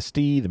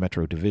 MSD, the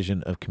Metro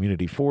Division of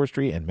Community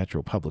Forestry, and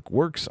Metro Public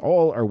Works.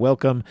 All are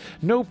welcome.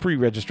 No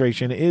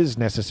pre-registration is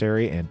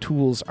necessary, and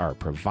tools are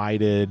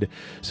provided.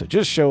 So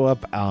just show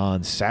up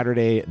on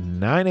Saturday,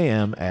 9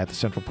 a.m. at the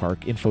Central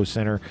Park Info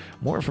Center.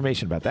 More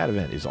information about that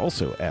event is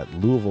also at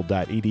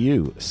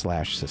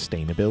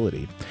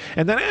louisville.edu/sustainability.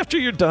 And then after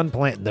you're done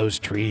planting those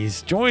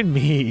trees, join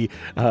me,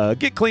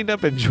 get cleaned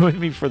up and join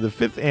me for the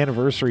 5th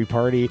anniversary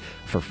party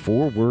for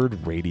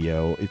Forward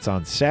Radio. It's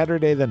on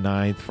Saturday the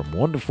 9th from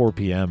 1 to 4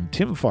 p.m.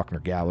 Tim Faulkner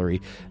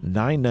Gallery,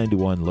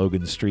 991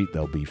 Logan Street.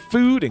 There'll be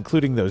food,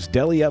 including those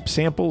deli up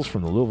samples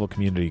from the Louisville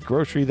Community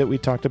Grocery that we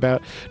talked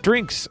about,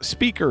 drinks,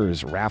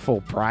 speakers, raffle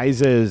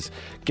prizes,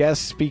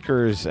 guest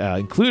speakers,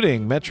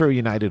 including Metro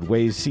United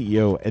Way's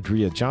CEO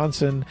Adria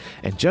Johnson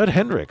and Judd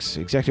Hendricks,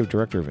 Executive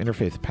Director of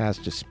Interfaith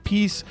Pastors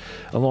Peace,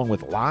 along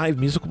with live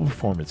musical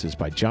performances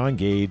by John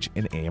Gage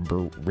and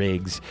Amber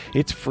Riggs.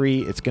 It's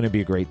free. It's going to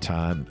be a great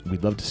time.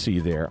 We'd love to see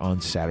you there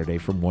on Saturday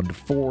from 1 to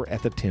 4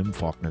 at the Tim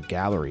Faulkner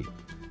Gallery.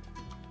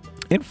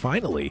 And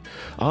finally,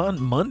 on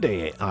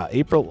Monday,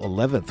 April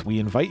 11th, we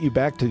invite you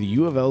back to the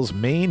U of L's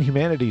main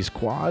humanities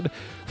quad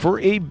for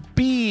a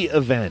bee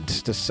event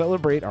to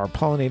celebrate our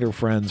pollinator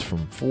friends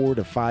from 4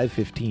 to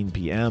 5:15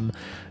 p.m.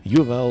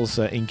 U of L's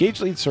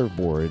Engage Lead Serve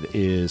Board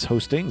is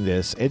hosting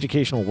this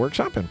educational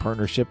workshop in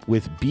partnership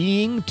with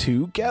Being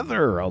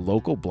Together, a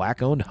local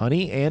Black-owned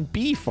honey and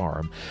bee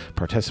farm.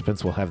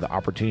 Participants will have the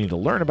opportunity to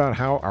learn about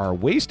how our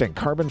waste and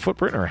carbon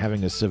footprint are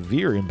having a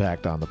severe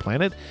impact on the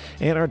planet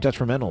and are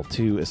detrimental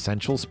to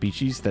essential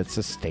species that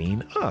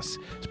sustain us,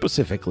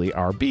 specifically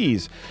our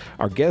bees.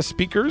 Our guest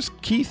speakers,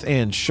 Keith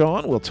and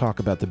Sean, will talk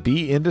about the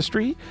bee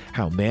industry,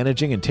 how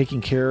managing and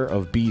taking care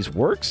of bees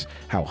works,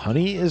 how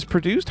honey is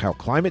produced, how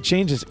climate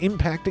change is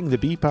impacting the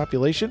bee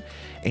population,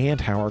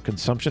 and how our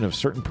consumption of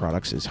certain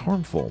products is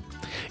harmful.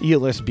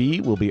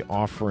 ELSB will be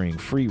offering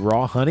free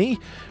raw honey,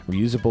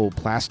 reusable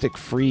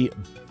plastic-free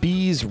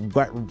bees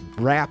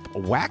wrap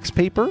wax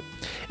paper,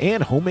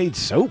 and homemade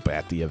soap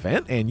at the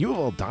event. And U of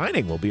L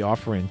Dining will be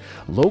offering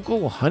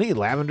local honey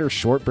lavender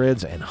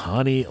shortbreads and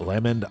honey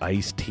lemon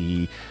iced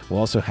tea. We'll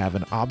also have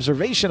an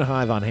observation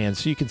hive on hand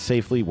so you can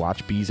safely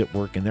watch bees at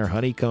work in their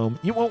honeycomb.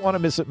 You won't want to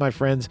miss it, my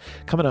friends.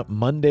 Coming up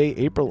Monday,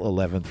 April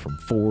 11th from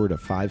 4 to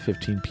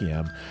 5:15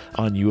 p.m.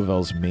 on U of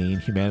L's main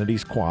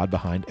humanities quad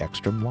behind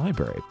Ekstrom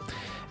Library.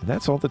 And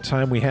that's all the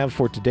time we have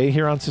for today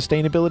here on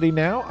Sustainability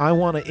Now. I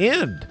want to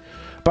end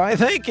by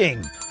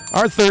thanking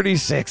our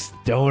 36th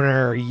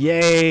donor.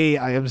 Yay!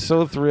 I am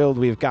so thrilled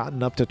we've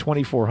gotten up to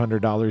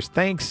 $2,400.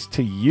 Thanks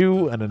to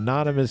you, an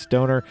anonymous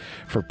donor,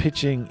 for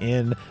pitching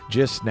in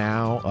just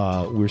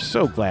now. We're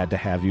so glad to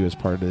have you as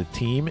part of the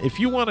team.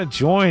 If you want to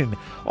join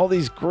all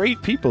these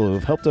great people who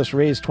have helped us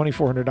raise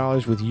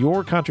 $2,400 with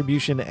your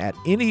contribution at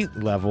any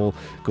level,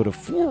 go to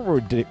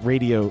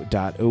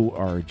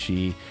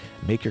forwardradio.org.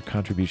 Make your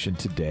contribution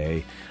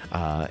today.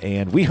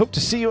 And we hope to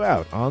see you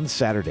out on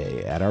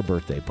Saturday at our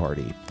birthday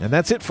party. And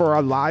that's it for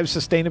our live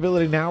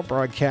Sustainability Now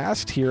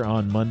broadcast here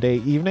on Monday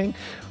evening.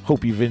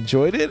 Hope you've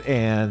enjoyed it,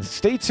 and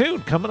stay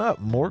tuned. Coming up,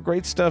 more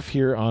great stuff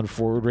here on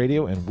Forward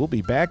Radio, and we'll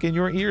be back in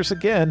your ears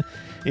again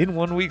in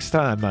 1 week's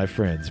time, my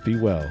friends. Be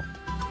well.